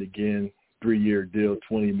re-signed again, 3-year deal,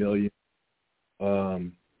 $20 million.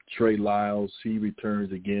 Trey Lyles, he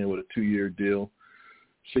returns again with a 2-year deal,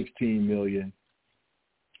 $16 million.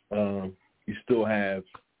 You still have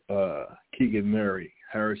Keegan Murray,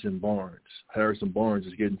 Harrison Barnes. Harrison Barnes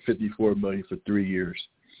is getting $54 million for 3 years.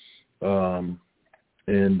 So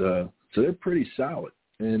they're pretty solid.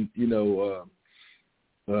 And, you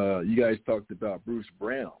guys talked about Bruce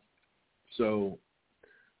Brown. So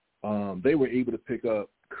they were able to pick up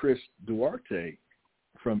Chris Duarte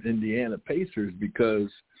from Indiana Pacers because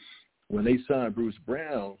when they signed Bruce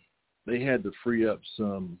Brown, they had to free up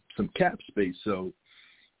some cap space. So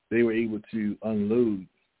they were able to unload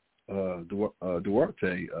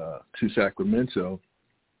Duarte to Sacramento.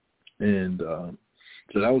 And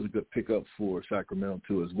so that was a good pickup for Sacramento,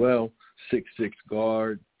 too, as well. 6'6"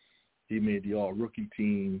 guard. He made the all-rookie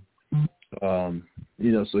team. So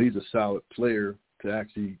he's a solid player to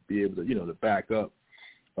actually be able to, to back up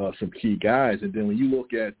some key guys. And then when you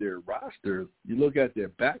look at their roster, you look at their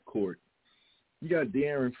backcourt, you got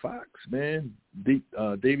De'Aaron Fox, man,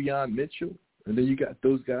 Davion Mitchell, and then you got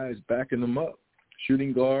those guys backing them up.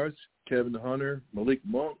 Shooting guards, Kevin Hunter, Malik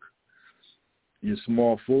Monk. Your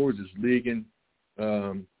small forwards is Keegan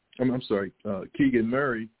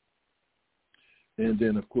Murray. And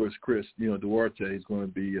then, of course, Chris, Duarte is going to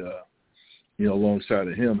be, alongside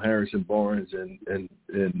of him, Harrison Barnes and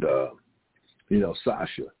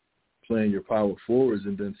Sasha playing your power forwards.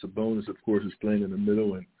 And then Sabonis, of course, is playing in the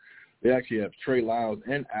middle. And they actually have Trey Lyles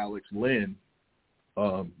and Alex Len,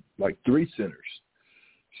 like 3 centers.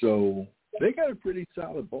 So they got a pretty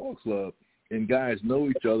solid ball club, and guys know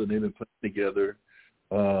each other. They've been playing together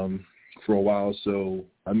for a while. So,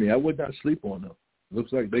 I mean, I would not sleep on them.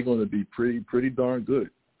 Looks like they're going to be pretty darn good,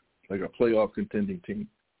 like a playoff contending team.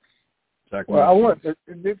 Well,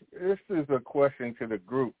 this is a question to the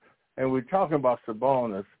group, and we're talking about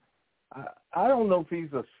Sabonis. I don't know if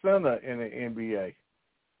he's a center in the NBA.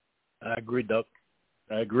 I agree, Doug.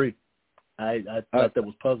 I agree. I thought that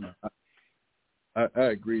was puzzling. I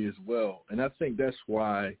agree as well, and I think that's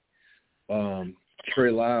why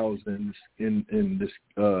Trey Lyles and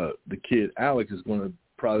the kid Alex is going to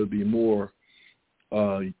probably be more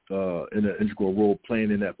in an integral role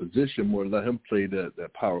playing in that position, more let him play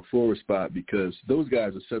that power forward spot because those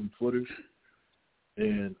guys are 7-footers,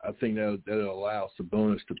 and I think that'll allow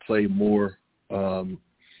Sabonis to play more, the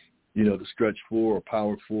stretch 4 or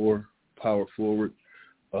power forward.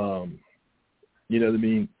 You know what I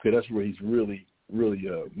mean? Because that's where he's really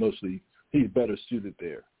mostly he's better suited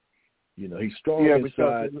there. He's strong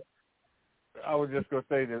inside. I was just gonna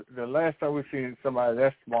say that the last time we seen somebody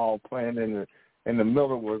that small playing in the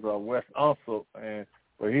middle was Wes Unseld,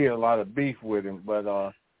 but he had a lot of beef with him. But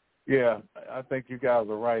I think you guys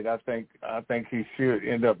are right. I think he should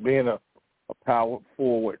end up being a power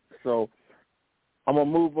forward. So I'm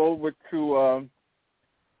gonna move over to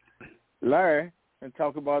Larry and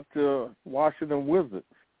talk about the Washington Wizards.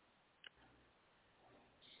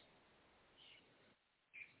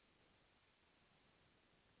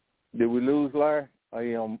 Did we lose Larry?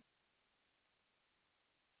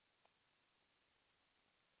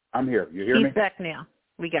 I'm here. You hear me? He's back now.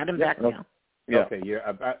 We got him back now. Yeah. Okay,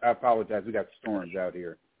 yeah. I apologize. We got storms out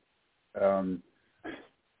here. The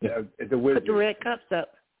Wizards. Put the red cups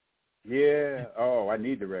up. Yeah. Oh, I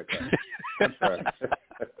need the red cup. I'm sorry.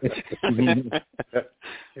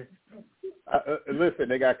 Listen,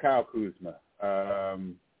 they got Kyle Kuzma.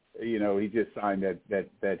 He just signed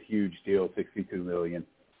that huge deal, $62 million.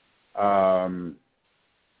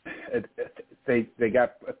 They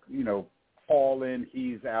got Paul in,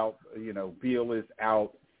 he's out. Beal is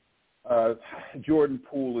out. Jordan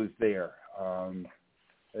Poole is there.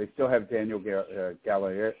 They still have Daniel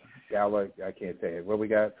Gallagher. I can't say it. What we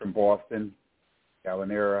got from Boston,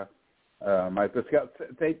 Gallinera.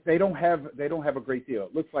 They don't have a great deal.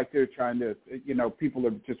 It looks like they're trying to. People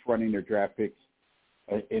are just running their draft picks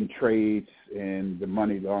in trades and the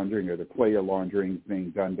money laundering or the player laundering being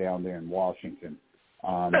done down there in Washington.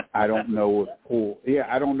 I don't know if Poole. Yeah,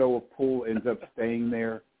 I don't know if Poole ends up staying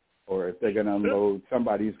there or if they're going to unload.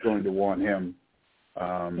 Somebody's going to want him.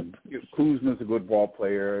 Kuzma's a good ball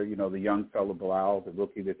player. The young fellow Bilal, the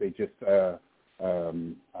rookie that they just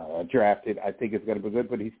drafted, I think is going to be good,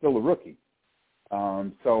 but he's still a rookie.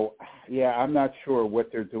 I'm not sure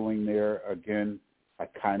what they're doing there. Again, I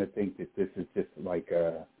kind of think that this is just like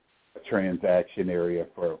a transaction area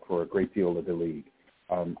for a great deal of the league.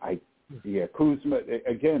 Kuzma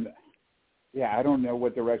again. Yeah, I don't know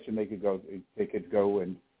what direction they could go.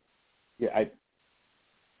 And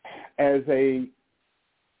as a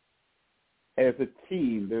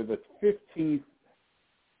team, they're the 15th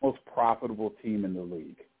most profitable team in the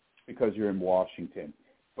league because you're in Washington.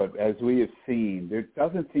 But as we have seen, there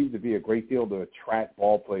doesn't seem to be a great deal to attract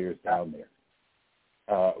ball players down there,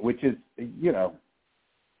 which is,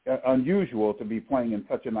 unusual to be playing in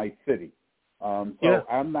such a nice city.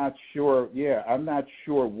 I'm not sure. Yeah, I'm not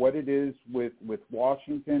sure what it is with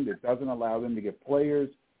Washington that doesn't allow them to get players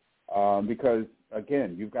because,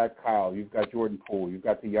 again, you've got Kyle, you've got Jordan Poole, you've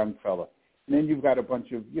got the young fella. And then you've got a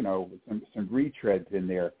bunch of, some retreads in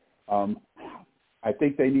there. I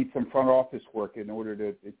think they need some front office work in order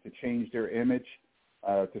to change their image,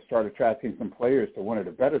 to start attracting some players to one of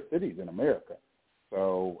the better cities in America.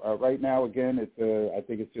 So right now, again, I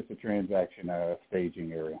think it's just a transaction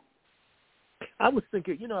staging area. I was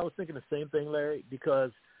thinking the same thing, Larry,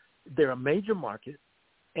 because they're a major market,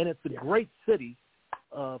 and it's a great city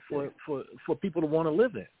for people to want to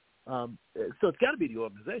live in. So it's got to be the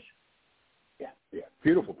organization. Yeah,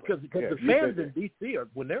 beautiful. Because the fans in D.C.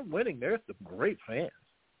 when they're winning, they're some great fans.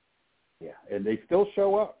 Yeah, and they still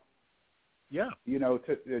show up. Yeah.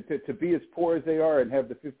 To be as poor as they are and have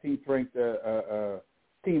the 15th ranked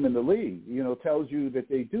team in the league, tells you that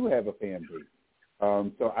they do have a fan base.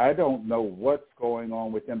 So I don't know what's going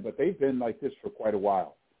on with them, but they've been like this for quite a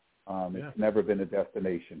while. It's never been a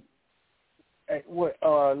destination. Hey,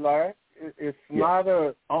 Larry, is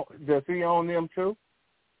Snyder, does he own them too?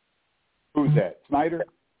 Who's that? Snyder?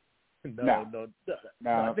 No.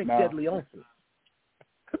 I think Ted Leonsis.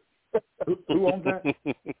 Who owns that?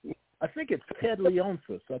 I think it's Ted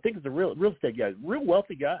Leonsis. I think it's a real estate guy, real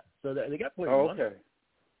wealthy guy. So they got plenty of money. Okay.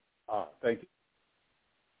 Thank you.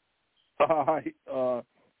 All right.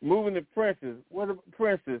 Moving to Princess. What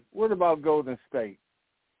about Golden State?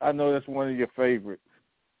 I know that's one of your favorites.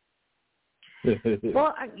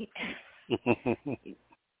 Well,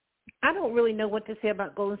 I don't really know what to say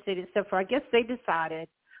about Golden State except for I guess they decided,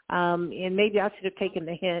 and maybe I should have taken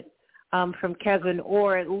the hint from Kevin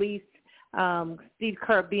or at least Steve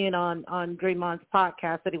Kerr being on Draymond's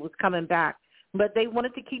podcast that he was coming back. But they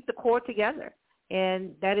wanted to keep the core together,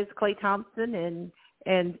 and that is Klay Thompson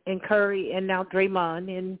and Curry and now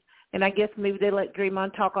Draymond. And I guess maybe they let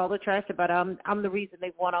Draymond talk all the trash about I'm the reason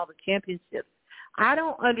they won all the championships. I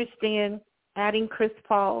don't understand adding Chris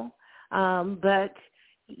Paul, but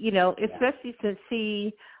especially since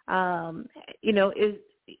he, is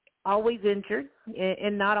always injured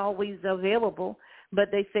and not always available. But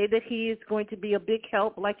they say that he is going to be a big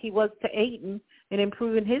help like he was to Ayton in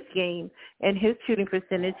improving his game and his shooting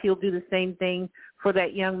percentage. He'll do the same thing for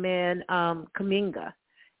that young man, Kuminga.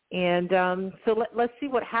 And so let's see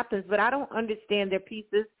what happens. But I don't understand their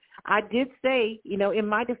pieces. I did say, in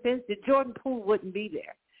my defense, that Jordan Poole wouldn't be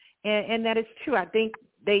there. And that is true. I think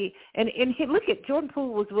look at Jordan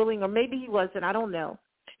Poole was willing, or maybe he wasn't, I don't know.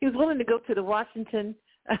 He was willing to go to the Washington,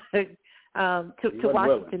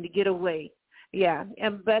 Washington to get away. Yeah,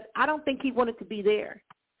 but I don't think he wanted to be there.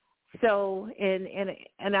 So, and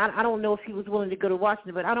I don't know if he was willing to go to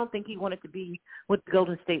Washington, but I don't think he wanted to be with the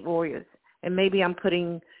Golden State Warriors. And maybe I'm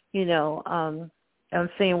putting, I'm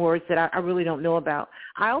saying words that I really don't know about.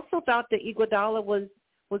 I also thought that Iguodala was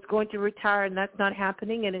was going to retire, and that's not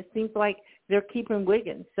happening. And it seems like they're keeping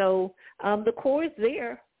Wiggins. So the core is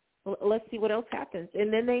there. Let's see what else happens.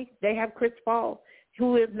 And then they have Chris Paul,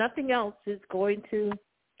 who, if nothing else, is going to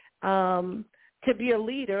be a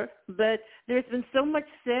leader. But there's been so much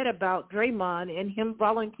said about Draymond and him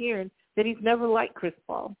volunteering that he's never liked Chris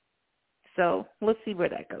Paul. So let's see where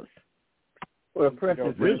that goes. Well,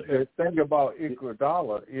 Princess, the thing about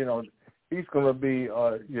Iguodala, he's going to be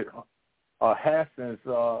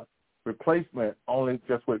Hasson's replacement only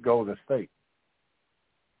just with Golden State.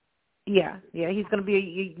 Yeah, he's going to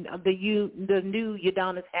be the new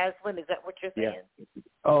Udonis Haslem. Is that what you're saying? Yeah.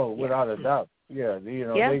 Oh, without a doubt. Yeah,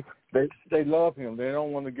 they love him. They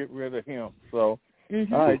don't want to get rid of him. So, all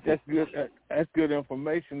right, that's good. That's good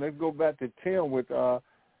information. Let's go back to Tim with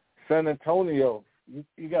San Antonio.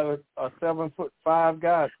 You got a 7'5"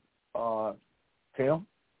 guy, Tim.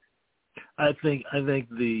 I think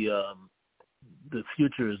the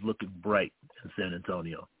future is looking bright in San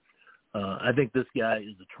Antonio. I think this guy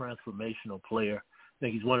is a transformational player. I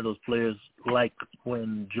think he's one of those players like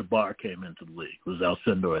when Jabbar came into the league, who was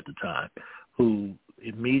Alcindor at the time, who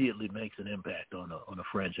immediately makes an impact on a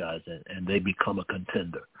franchise and they become a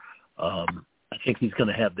contender. I think he's going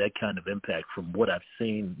to have that kind of impact from what I've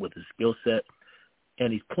seen with his skill set,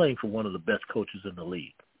 and he's playing for one of the best coaches in the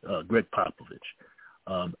league, Greg Popovich.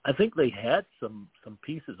 I think they had some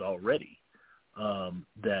pieces already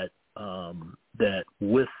that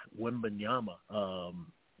with Wembanyama,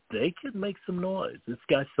 they could make some noise. This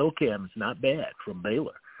guy Socam is not bad from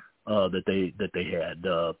Baylor that they had.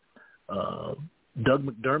 Doug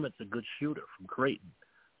McDermott's a good shooter from Creighton.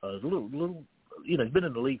 He's a little, he's been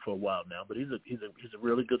in the league for a while now, but he's a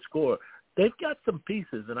really good scorer. They've got some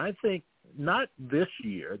pieces, and I think not this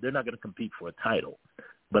year they're not going to compete for a title,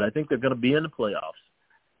 but I think they're going to be in the playoffs.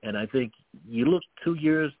 And I think you look 2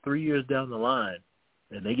 years, 3 years down the line,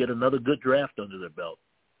 and they get another good draft under their belt,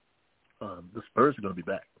 the Spurs are going to be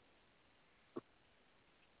back.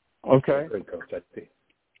 Okay.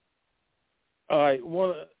 All right.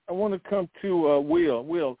 I want to come to Will.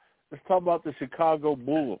 Will, let's talk about the Chicago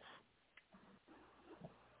Bulls.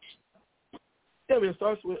 Yeah, it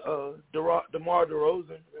starts with DeMar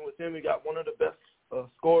DeRozan. And with him, we got one of the best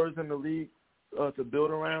scorers in the league to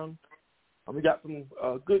build around. We got some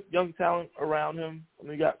good young talent around him.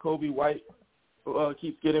 We got Kobe White, who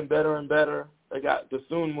keeps getting better and better. They got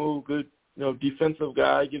Dosunmu, good defensive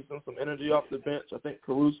guy, gives them some energy off the bench. I think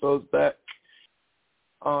Caruso's back.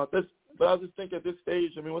 But I just think at this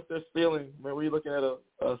stage, what's their ceiling? We're looking at a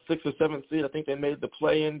 6th or 7th seed. I think they made the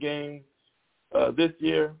play-in game this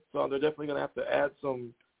year, so they're definitely going to have to add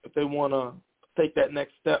some if they want to take that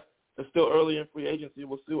next step. They're still early in free agency.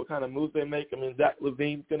 We'll see what kind of moves they make. Zach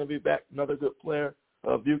LaVine's going to be back, another good player,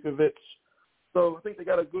 Vukovic. So I think they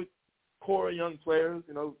got a good core of young players.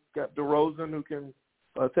 Got DeRozan who can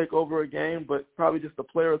take over a game, but probably just a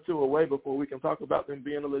player or two away before we can talk about them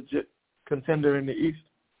being a legit contender in the East.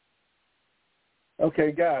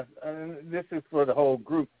 Okay, guys, this is for the whole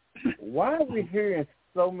group. Why are we hearing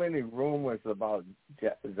so many rumors about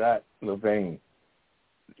Zach LaVine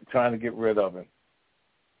trying to get rid of him?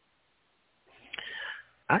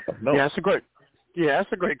 I don't know. Yeah,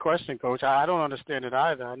 that's a great question, Coach. I don't understand it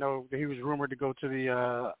either. I know he was rumored to go to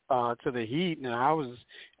the Heat, and I was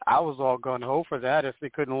all gun ho for that if they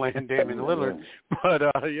couldn't land Damian Lillard. But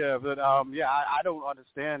I don't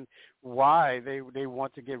understand why they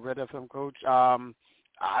want to get rid of him, Coach.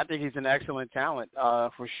 I think he's an excellent talent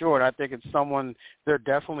for sure. And I think it's someone they're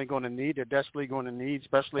definitely going to need. They're desperately going to need,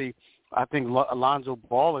 especially I think Alonzo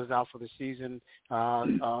Ball is out for the season,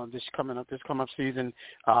 this coming up season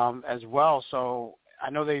as well. So I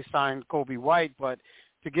know they signed Kobe White, but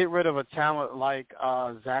to get rid of a talent like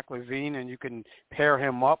Zach LaVine and you can pair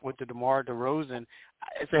him up with the DeMar DeRozan,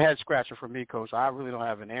 it's a head scratcher for me, Coach. I really don't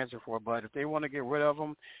have an answer for it, but if they want to get rid of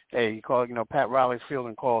him, hey, you call Pat Riley's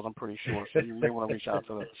fielding calls, I'm pretty sure. So you may want to reach out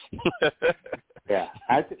to them. Yeah,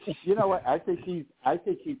 you know what? I think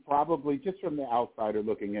he probably, just from the outsider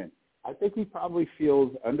looking in, I think he probably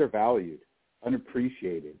feels undervalued,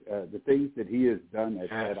 unappreciated. The things that he has done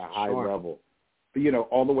at a high level, but,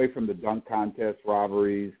 all the way from the dunk contest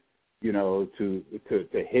robberies, to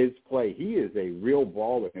his play. He is a real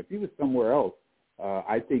baller. If he was somewhere else,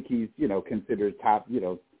 I think he's, considered top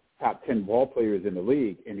 10 ball players in the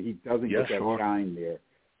league, and he doesn't get that shine there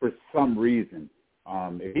for some reason.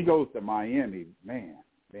 If he goes to Miami, man,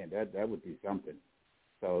 that would be something.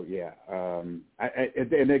 So, yeah. And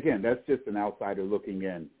again, that's just an outsider looking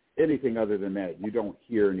in. Anything other than that, you don't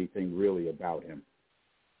hear anything really about him.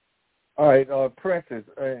 All right, Princess,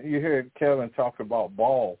 you heard Kevin talk about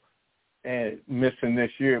Ball and missing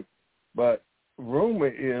this year, but rumor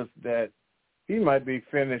is that he might be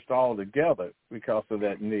finished altogether because of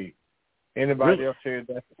that knee. Anybody else hear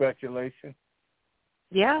that speculation?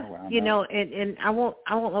 Yeah, and I won't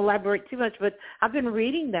elaborate too much, but I've been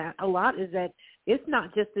reading that a lot. Is that it's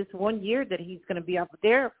not just this 1 year that he's going to be out, but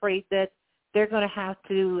they're afraid that they're going to have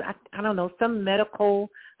to, I don't know, some medical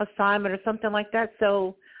assignment or something like that.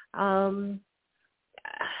 So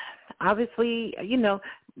obviously,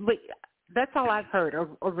 but that's all I've heard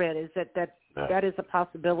or read is that is a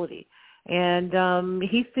possibility. And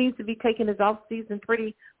he seems to be taking his off season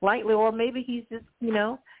pretty lightly, or maybe he's just,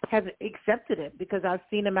 has accepted it because I've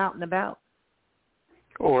seen him out and about.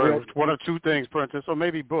 Or one of two things, Prentice. Or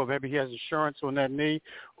maybe both. Maybe he has insurance on that knee,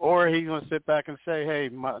 or he's going to sit back and say, "Hey,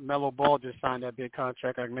 Melo Ball just signed that big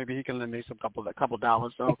contract. Like maybe he can lend me a couple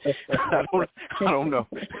dollars." So I don't know.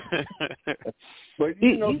 But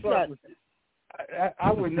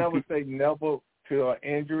I would never say never to an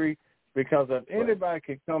injury, because if anybody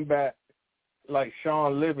can come back like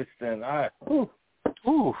Sean Livingston, he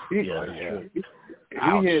had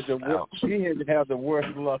to have the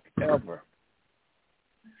worst luck ever.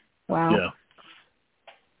 Wow.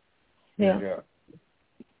 Yeah.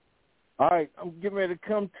 All right, I'm getting ready to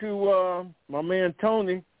come to my man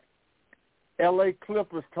Tony. L.A.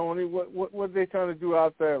 Clippers, Tony. What are they trying to do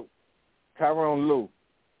out there? Tyronn Lue.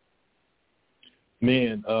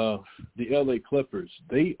 Man, the L.A. Clippers,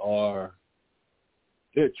 they're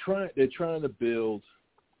trying to build.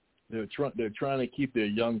 They're trying to keep their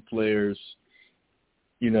young players,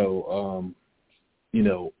 on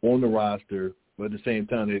the roster. But at the same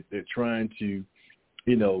time, they're trying to,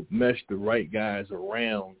 mesh the right guys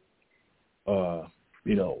around,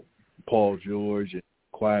 Paul George and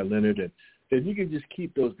Kawhi Leonard. And if you can just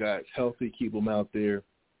keep those guys healthy, keep them out there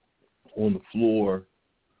on the floor,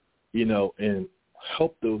 and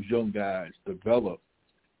help those young guys develop,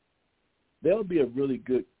 they'll be a really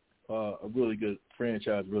good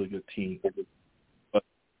franchise, really good team. But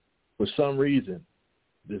for some reason,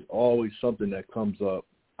 there's always something that comes up.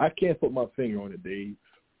 I can't put my finger on it, Dave.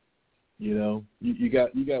 You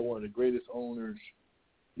got one of the greatest owners,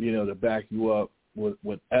 to back you up with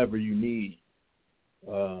whatever you need.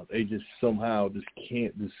 They just somehow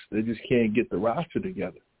can't get the roster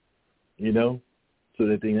together, so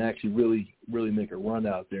that they can actually really make a run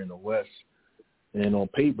out there in the West. And on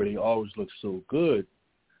paper, they always look so good.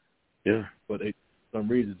 Yeah. But for some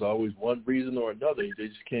reason, it's always one reason or another. They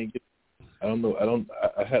just can't get. I don't know.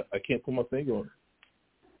 I can't put my finger on it.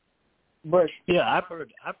 But yeah, I've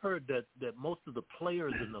heard that most of the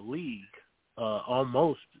players in the league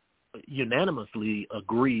almost unanimously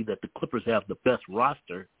agree that the Clippers have the best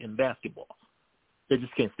roster in basketball. They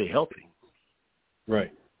just can't stay healthy.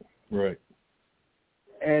 Right.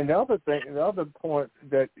 And the other point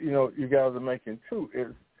that you guys are making too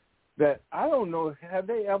is that I don't know, have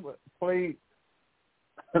they ever played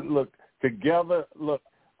together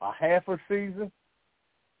a half a season?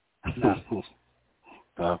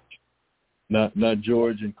 No. Not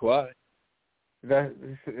George and Kawhi. That's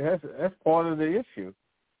part of the issue.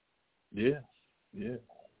 Yeah.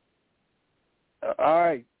 All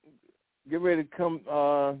right, get ready to come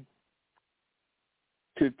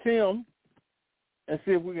to Tim and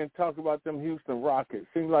see if we can talk about them Houston Rockets.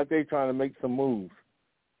 Seems like they're trying to make some moves.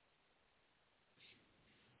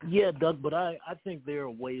 Yeah, Doug, but I think they're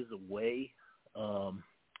a ways away. I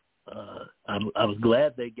was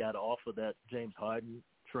glad they got off of that James Harden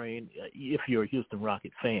train, if you're a Houston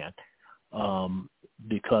Rocket fan,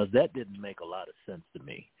 because that didn't make a lot of sense to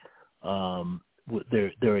me.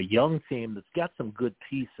 They're a young team that's got some good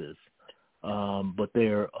pieces, but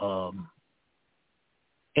they're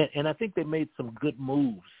and I think they made some good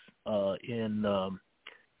moves in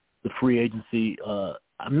the free agency.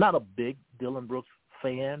 I'm not a big Dylan Brooks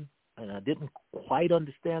fan, and I didn't quite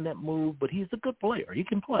understand that move, but he's a good player. He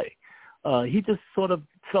can play. He just sort of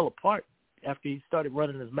fell apart after he started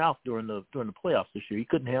running his mouth during the playoffs this year. He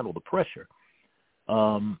couldn't handle the pressure. So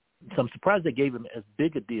I'm surprised they gave him as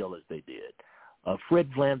big a deal as they did. Fred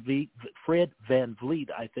VanVleet,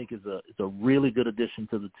 I think, is a really good addition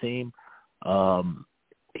to the team.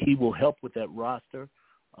 He will help with that roster.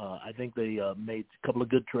 I think they made a couple of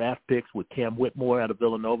good draft picks with Cam Whitmore out of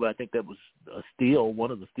Villanova. I think that was a steal, one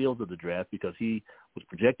of the steals of the draft, because he was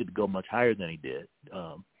projected to go much higher than he did.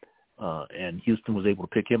 And Houston was able to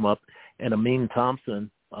pick him up. And Amin Thompson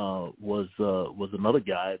was another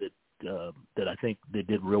guy that I think they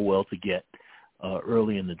did real well to get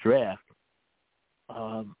early in the draft.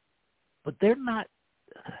 But they're not,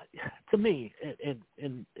 to me,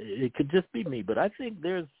 and it could just be me, but I think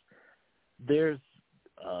there's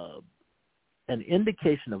an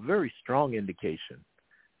indication, a very strong indication,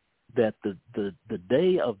 that the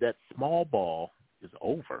day of that small ball is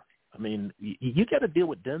over. I mean, you got to deal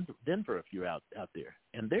with Denver if you're out there,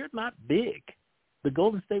 and they're not big. The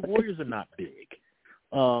Golden State Warriors are not big.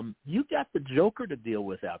 You got the Joker to deal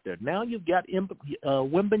with out there. Now you've got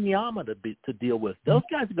Wembanyama to deal with. Those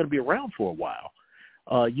guys are going to be around for a while.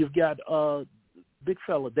 You've got big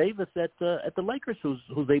fella Davis at the Lakers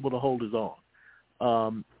who's able to hold his own.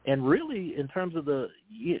 And really, in terms of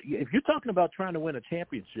if you're talking about trying to win a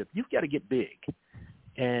championship, you've got to get big,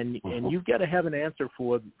 and you've got to have an answer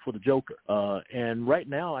for the Joker. And right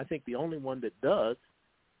now, I think the only one that does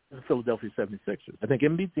is the Philadelphia 76ers. I think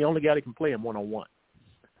Embiid's the only guy that can play him one-on-one.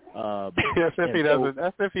 That's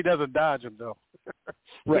if he doesn't dodge him, though.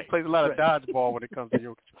 Right, he plays a lot of dodgeball when it comes to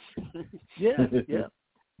Jokic. Yeah.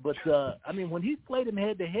 But, I mean, when he's played him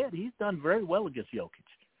head-to-head, he's done very well against Jokic.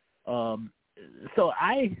 So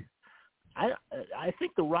I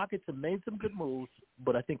think the Rockets have made some good moves,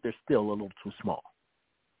 but I think they're still a little too small.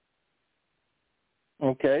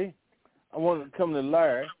 Okay. I want to come to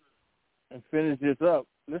Larry and finish this up.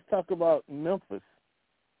 Let's talk about Memphis.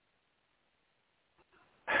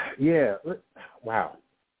 Yeah. Wow.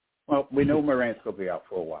 Well, we know Morant's going to be out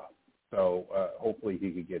for a while, so hopefully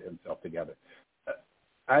he can get himself together.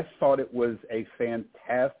 I thought it was a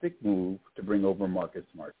fantastic move to bring over Marcus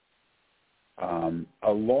Smart,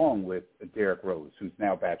 along with Derrick Rose, who's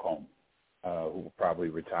now back home, who will probably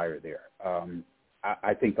retire there.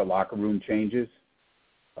 I think the locker room changes.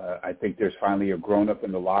 I think there's finally a grown-up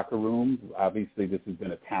in the locker room. Obviously, this has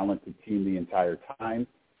been a talented team the entire time.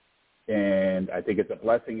 And I think it's a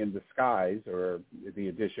blessing in disguise, or the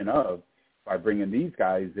addition of, by bringing these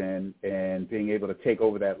guys in and being able to take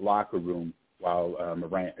over that locker room while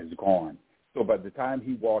Morant is gone. So by the time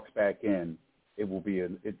he walks back in, it will be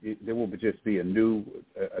there will just be a new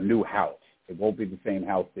house. It won't be the same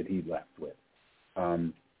house that he left with.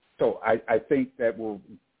 So I think that will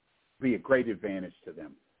be a great advantage to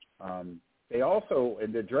them. They also,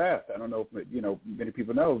 in the draft, I don't know if many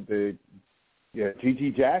people know,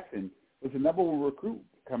 G.G. Jackson was the number one recruit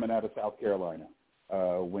coming out of South Carolina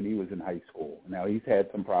when he was in high school. Now, he's had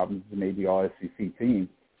some problems, maybe all-SEC team,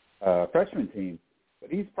 freshman team,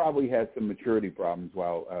 but he's probably had some maturity problems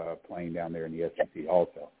while playing down there in the SEC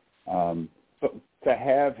also. So to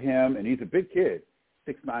have him, and he's a big kid,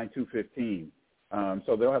 6'9", 215,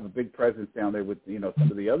 so they'll have a big presence down there with,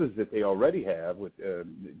 some of the others that they already have with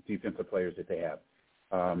defensive players that they have.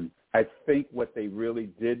 I think what they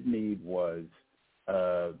really did need was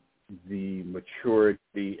the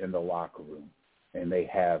maturity in the locker room, and they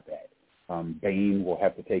have that. Bane will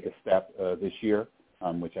have to take a step this year,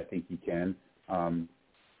 which I think he can.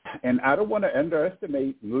 And I don't want to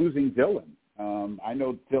underestimate losing Dylan. I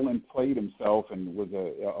know Dylan played himself and was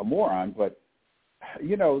a moron, but,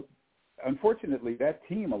 unfortunately, that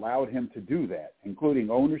team allowed him to do that, including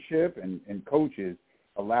ownership and coaches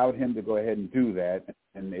allowed him to go ahead and do that,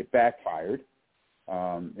 and it backfired,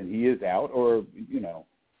 and he is out. Or,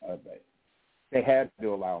 they had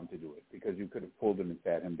to allow him to do it because you could have pulled him and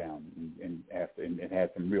sat him down and had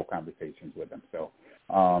some real conversations with him. So,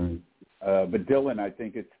 but Dylan, I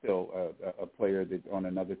think, is still a player that on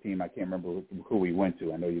another team, I can't remember who he went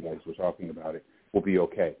to. I know you guys were talking about it, will be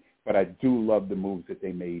okay. But I do love the moves that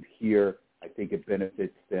they made here. I think it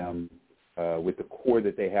benefits them with the core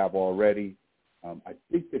that they have already. I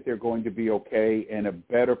think that they're going to be okay and a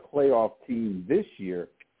better playoff team this year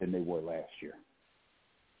than they were last year.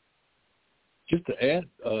 Just to add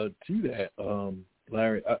to that,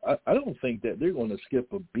 Larry, I don't think that they're going to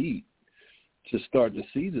skip a beat to start the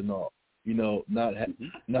season off. Not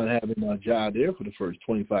having Ja there for the first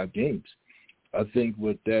 25 games. I think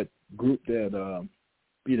with that group that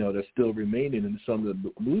that's still remaining and some of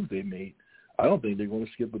the moves they made, I don't think they're going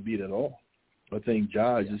to skip a beat at all. I think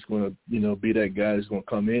Ja is just going to, be that guy that's going to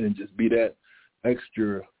come in and just be that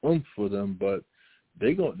extra oomph for them. But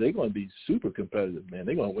they're going to be super competitive, man.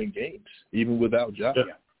 They're going to win games even without Ja.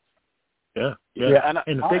 Yeah. And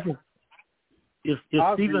if they can, if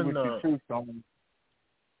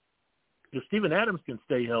Steven Adams can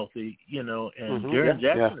stay healthy, and Jaren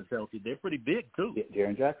Jackson is healthy, they're pretty big too.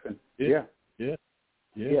 Jaren Jackson. Yeah.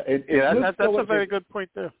 That's a very good point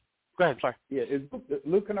there. Go ahead, sorry. Yeah, is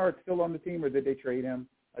Luke Kennard still on the team, or did they trade him?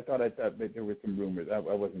 I thought that there were some rumors. I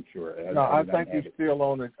wasn't sure. I think he's still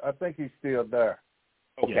on it. I think he's still there.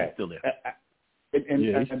 Okay, yeah, he's still there.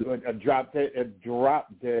 And a drop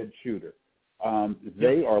dead shooter.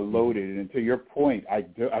 They are loaded, and to your point, I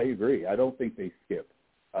agree. I don't think they skip.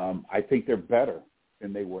 I think they're better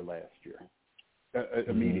than they were last year.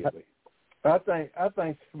 Immediately. I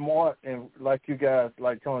think Smart and like you guys,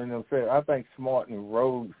 like Tony said, I think Smart and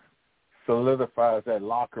Rose solidifies that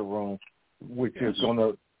locker room, which is going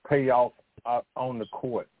to pay off on the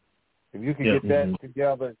court. If you can get that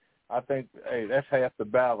together, I think, hey, that's half the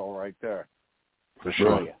battle right there. For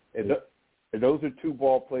sure. And those are two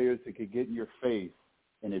ball players that could get in your face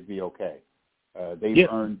and it'd be okay. They've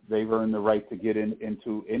earned the right to get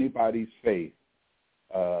into anybody's face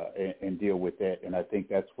and deal with that, and I think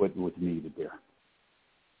that's what was needed there.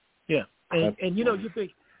 Yeah, and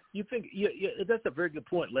you think that's a very good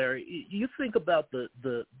point, Larry. You think about the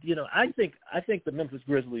I think the Memphis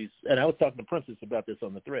Grizzlies, and I was talking to Princess about this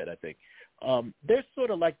on the thread. I think they're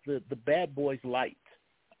sort of like the bad boys light.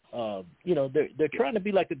 They're trying to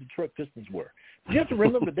be like the Detroit Pistons were. You have to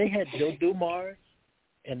remember they had Joe Dumars,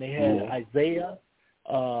 and they had Isaiah,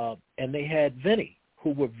 and they had Vinny,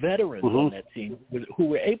 who were veterans on that team, who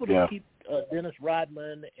were able to keep Dennis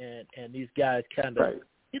Rodman and these guys kind of,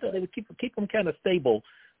 they would keep them kind of stable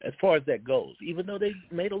as far as that goes. Even though they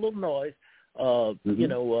made a little noise, they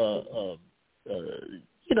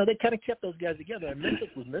kind of kept those guys together. And Memphis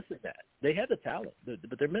was missing that. They had the talent,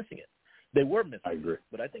 but they're missing it. They were missing it,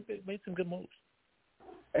 but I think they made some good moves.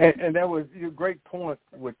 And that was a great point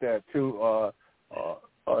with that too,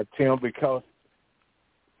 Tim, because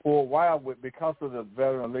for a while, because of the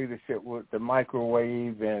veteran leadership with the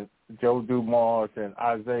microwave and Joe Dumars and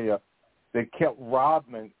Isaiah, they kept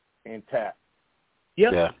Rodman intact.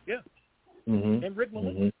 Yeah. And Rick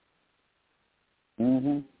Malone.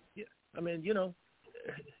 Yeah, I mean, you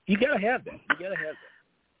gotta have that.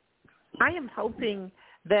 I am hoping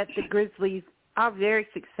that the Grizzlies are very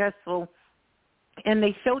successful, and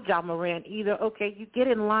they show Ja Morant either, okay, you get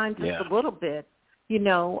in line just a little bit, and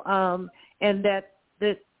that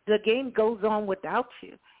the game goes on without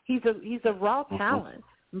you. He's a raw talent,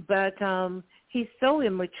 but he's so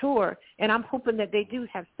immature, and I'm hoping that they do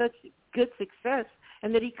have such good success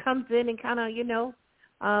and that he comes in and kind of,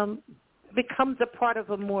 becomes a part of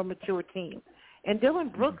a more mature team. And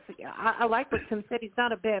Dylan Brooks, I like what Tim said. He's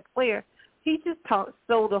not a bad player. He just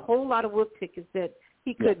sold a whole lot of wood tickets that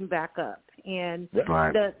he couldn't back up. And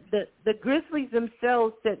the Grizzlies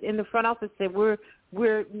themselves said in the front office said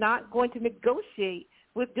we're not going to negotiate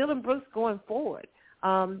with Dylan Brooks going forward,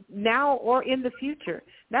 now or in the future.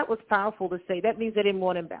 That was powerful to say. That means they didn't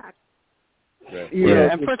want him back.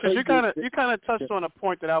 And Princess, you kind of touched on a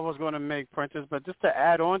point that I was going to make, Princess. But just to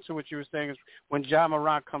add on to what you were saying is when Ja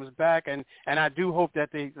Morant comes back, and I do hope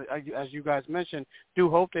that they, as you guys mentioned, do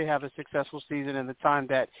hope they have a successful season in the time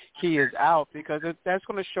that he is out, because that's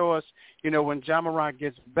going to show us, when Ja Morant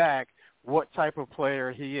gets back, what type of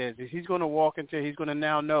player he is. He's going to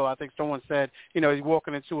now know. I think someone said, he's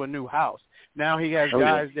walking into a new house. Now he has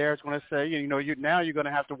guys there that's going to say, now you're going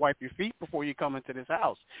to have to wipe your feet before you come into this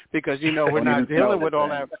house, because, we're not dealing with all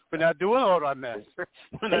that. We're not doing all that mess.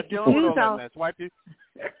 We're not dealing with all that mess. Wipe your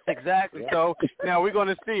Exactly. So now we're going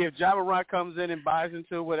to see if Ja Morant comes in and buys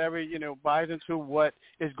into whatever, buys into what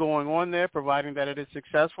is going on there, providing that it is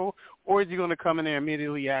successful, or is he going to come in there and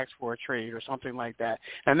immediately ask for a trade or something like that?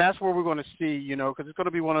 And that's where we're going to see, because it's going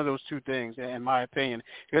to be one of those two things, in my opinion.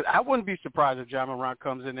 Because I wouldn't be surprised if Ja Morant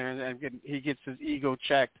comes in there and he gets his ego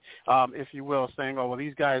checked, if you will, saying, oh, well,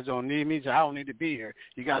 these guys don't need me, so I don't need to be here.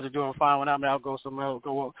 You guys are doing fine when I'm out, go somewhere,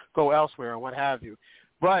 go elsewhere, or what have you.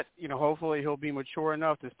 But hopefully he'll be mature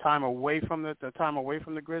enough. This time away from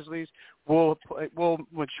the Grizzlies will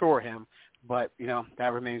mature him. But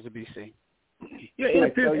that remains to be seen. Yeah, it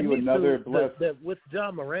appears to me that with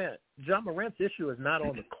Ja Morant's issue is not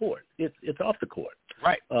on the court. It's off the court.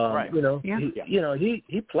 Right. Right.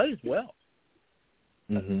 He plays well.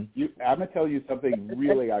 Mm-hmm. I'm gonna tell you something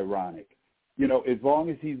really ironic. As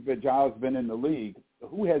long as Ja's been in the league,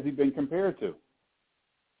 who has he been compared to?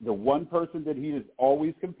 The one person that he is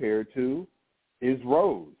always compared to is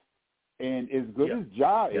Rose. And as good as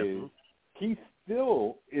Ja is, he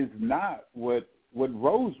still is not what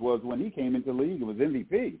Rose was when he came into the league and was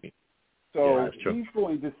MVP. So he's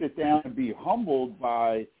going to sit down and be humbled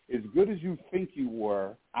by, as good as you think you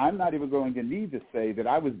were, I'm not even going to need to say that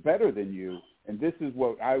I was better than you, and this is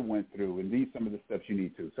what I went through, and these some of the steps you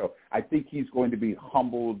need to. So I think he's going to be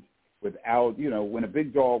humbled without, when a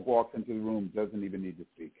big dog walks into the room, doesn't even need to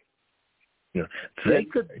speak. Yeah,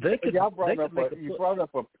 you brought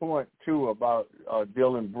up a point too about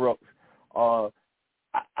Dylan Brooks.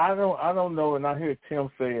 I don't know, and I hear Tim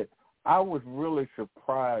say it. I was really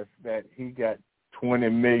surprised that he got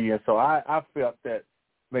 $20 million. So I felt that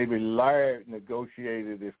maybe Larry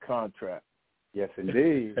negotiated his contract. Yes,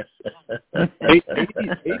 indeed.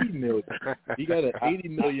 $80 million. He got an $80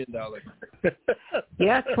 million.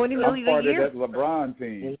 Yeah, $20 million a year. I'm part of that LeBron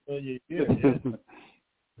team.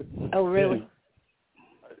 Oh, really?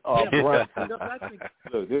 Brunson.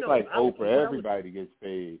 Look, this like Oprah. Everybody gets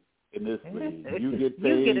paid in this league. You get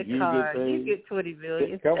paid. You get a card. You get $20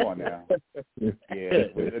 million. Come on now. Yeah,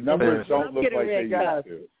 the numbers don't look like they used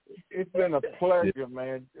to. It's been a pleasure,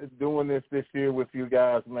 man, doing this year with you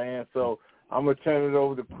guys, man. So I'm gonna turn it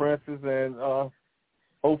over to Princess, and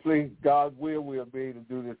hopefully, God will, we'll be able to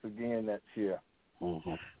do this again next year.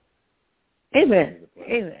 Mm-hmm. Amen.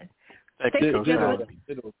 Amen. Thank you, gentlemen.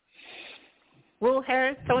 Will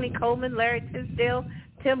Harris, Tony Coleman, Larry Tisdale,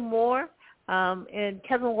 Tim Moore, and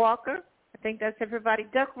Kevin Walker. I think that's everybody.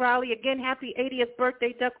 Duck Riley, again, happy 80th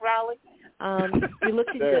birthday, Duck Riley. You're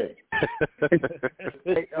looking good.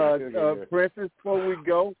 Hey, Princess, before we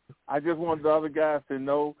go, I just want the other guys to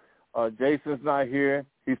know Jason's not here.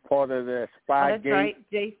 He's part of the Spy Gate. That's right,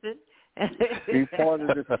 Jason. He's part of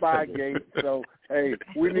the Spy Gate. So, hey,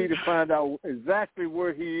 we need to find out exactly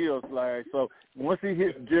where he is, Larry. So once he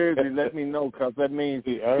hits Jersey, let me know, because that means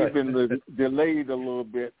he's been delayed a little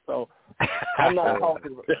bit. So I'm not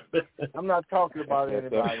talking about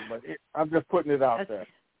anybody, but I'm just putting it out there.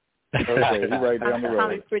 Okay, he's right down the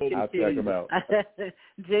road. I'll check him out.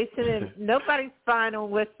 Jason, and nobody's fine on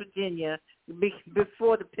West Virginia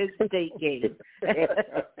before the Penn State game.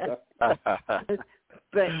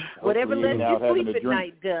 But whatever lets you sleep at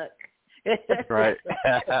night, Duck. Right.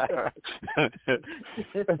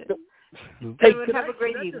 Everyone have a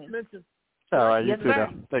great evening. All right, you yes, too, sir.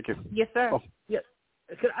 though. Thank you. Yes, sir. Oh, yeah.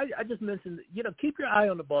 I just mentioned, keep your eye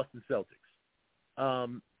on the Boston Celtics.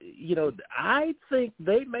 I think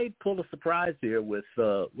they may pull a surprise here with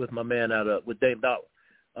my man with Dame Dollar,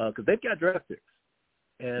 because they've got draft picks,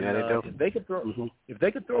 and if they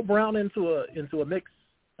could throw Brown into a mix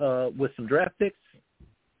with some draft picks,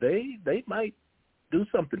 they might do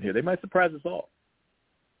something here. They might surprise us all.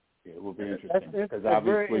 Yeah, it will be interesting, because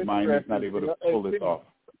obviously Miami's not able to pull this off.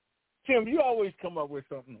 Tim, you always come up with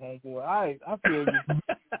something, homeboy. I feel you.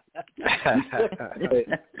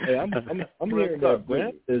 Hey, I'm hearing that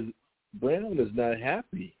Brown is not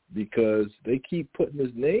happy because they keep putting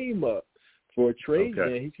his name up for a trade,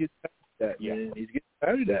 man. He's getting tired of that, man. He's getting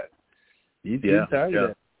tired of that. He's getting tired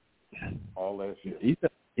of that. All that shit.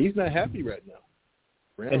 He's not happy right now.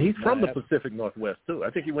 Brown, and he's from the Pacific Northwest too. I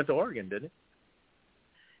think he went to Oregon, didn't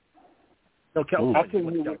he? No,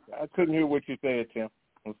 California. I couldn't hear what you said, Tim.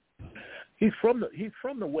 He's from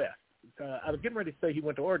the West. I was getting ready to say he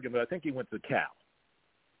went to Oregon, but I think he went to Cal.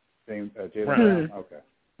 Same, Okay.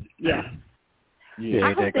 Yeah. Yeah,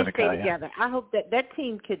 I hope they stay together. I hope that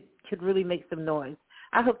team could really make some noise.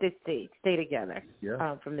 I hope they stay together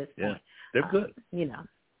from this point. They're good.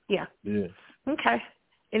 Yeah. Okay.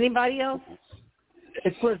 Anybody else?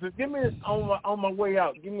 Hey, Princess, give me on my way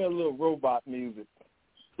out. Give me a little robot music.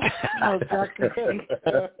 Oh, Duck.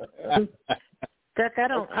 Duck, I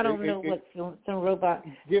don't know what some robot.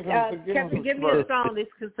 Kevin, give me a song. This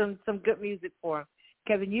is some good music for him.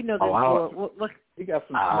 Kevin, you know this. What? He got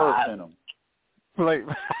some Smurfs in him. Like,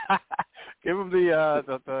 give him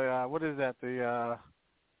the what is that? The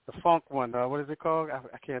funk one. What is it called?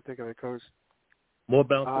 I can't think of it, Coach. More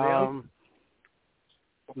bounce to the alley?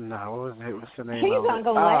 No, what was it? What's the name? He's not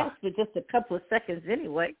gonna last for just a couple of seconds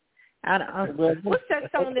anyway. What's that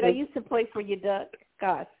song that I used to play for you, Duck?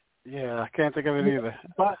 Gosh. Yeah, I can't think of it either.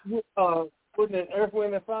 But wasn't it Earth,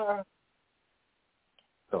 Wind, and Fire?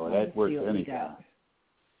 So that works anytime.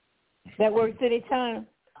 That works anytime?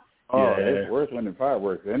 Oh, it's Earth, Wind, and Fire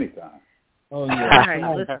works anytime. Oh, yeah. All right,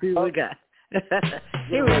 let's see what we got.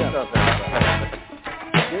 Here we go.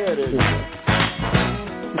 There it is.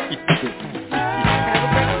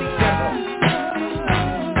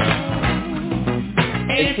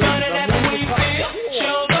 It's funny that the way you feel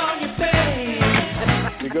shows on your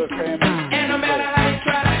face. You go, Sam. And no matter how you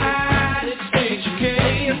try to hide it, stays you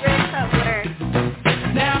can't.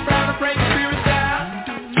 Now I'm proud to break the spirits down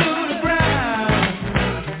to the ground.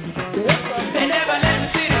 They never let me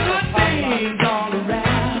see the good things all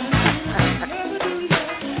around.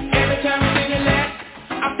 Every time I sing it left,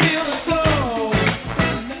 I feel the soul.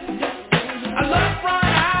 I love run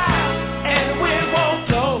out and the wind won't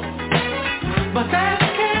blow. But that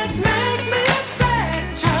can't make me sad,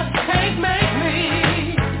 just can't make me.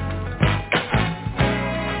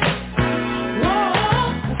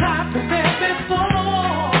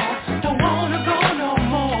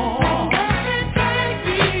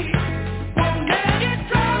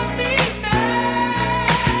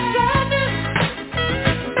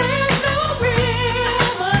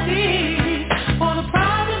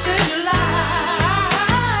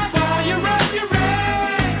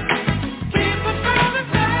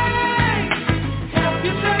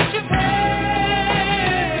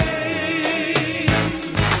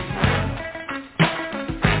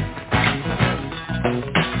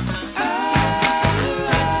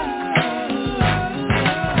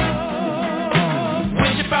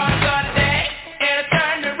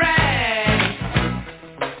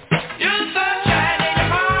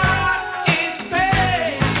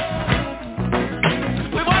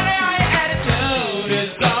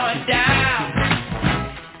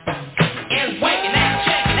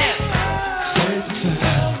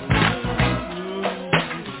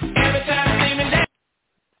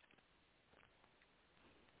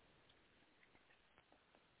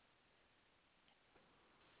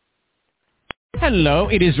 Hello,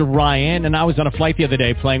 it is Ryan, and I was on a flight the other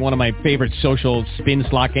day playing one of my favorite social spin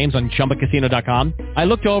slot games on ChumbaCasino.com. I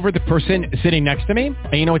looked over at the person sitting next to me,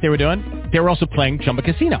 and you know what they were doing? They were also playing Chumba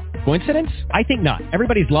Casino. Coincidence? I think not.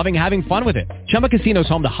 Everybody's loving having fun with it. Chumba Casino is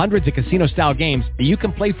home to hundreds of casino-style games that you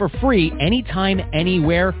can play for free anytime,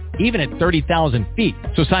 anywhere, even at 30,000 feet.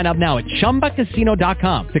 So sign up now at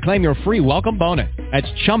ChumbaCasino.com to claim your free welcome bonus. That's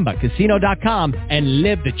ChumbaCasino.com and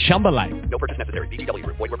live the Chumba life. No purchase necessary. VGW.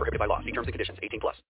 Void where prohibited by law. See terms and conditions. 18+.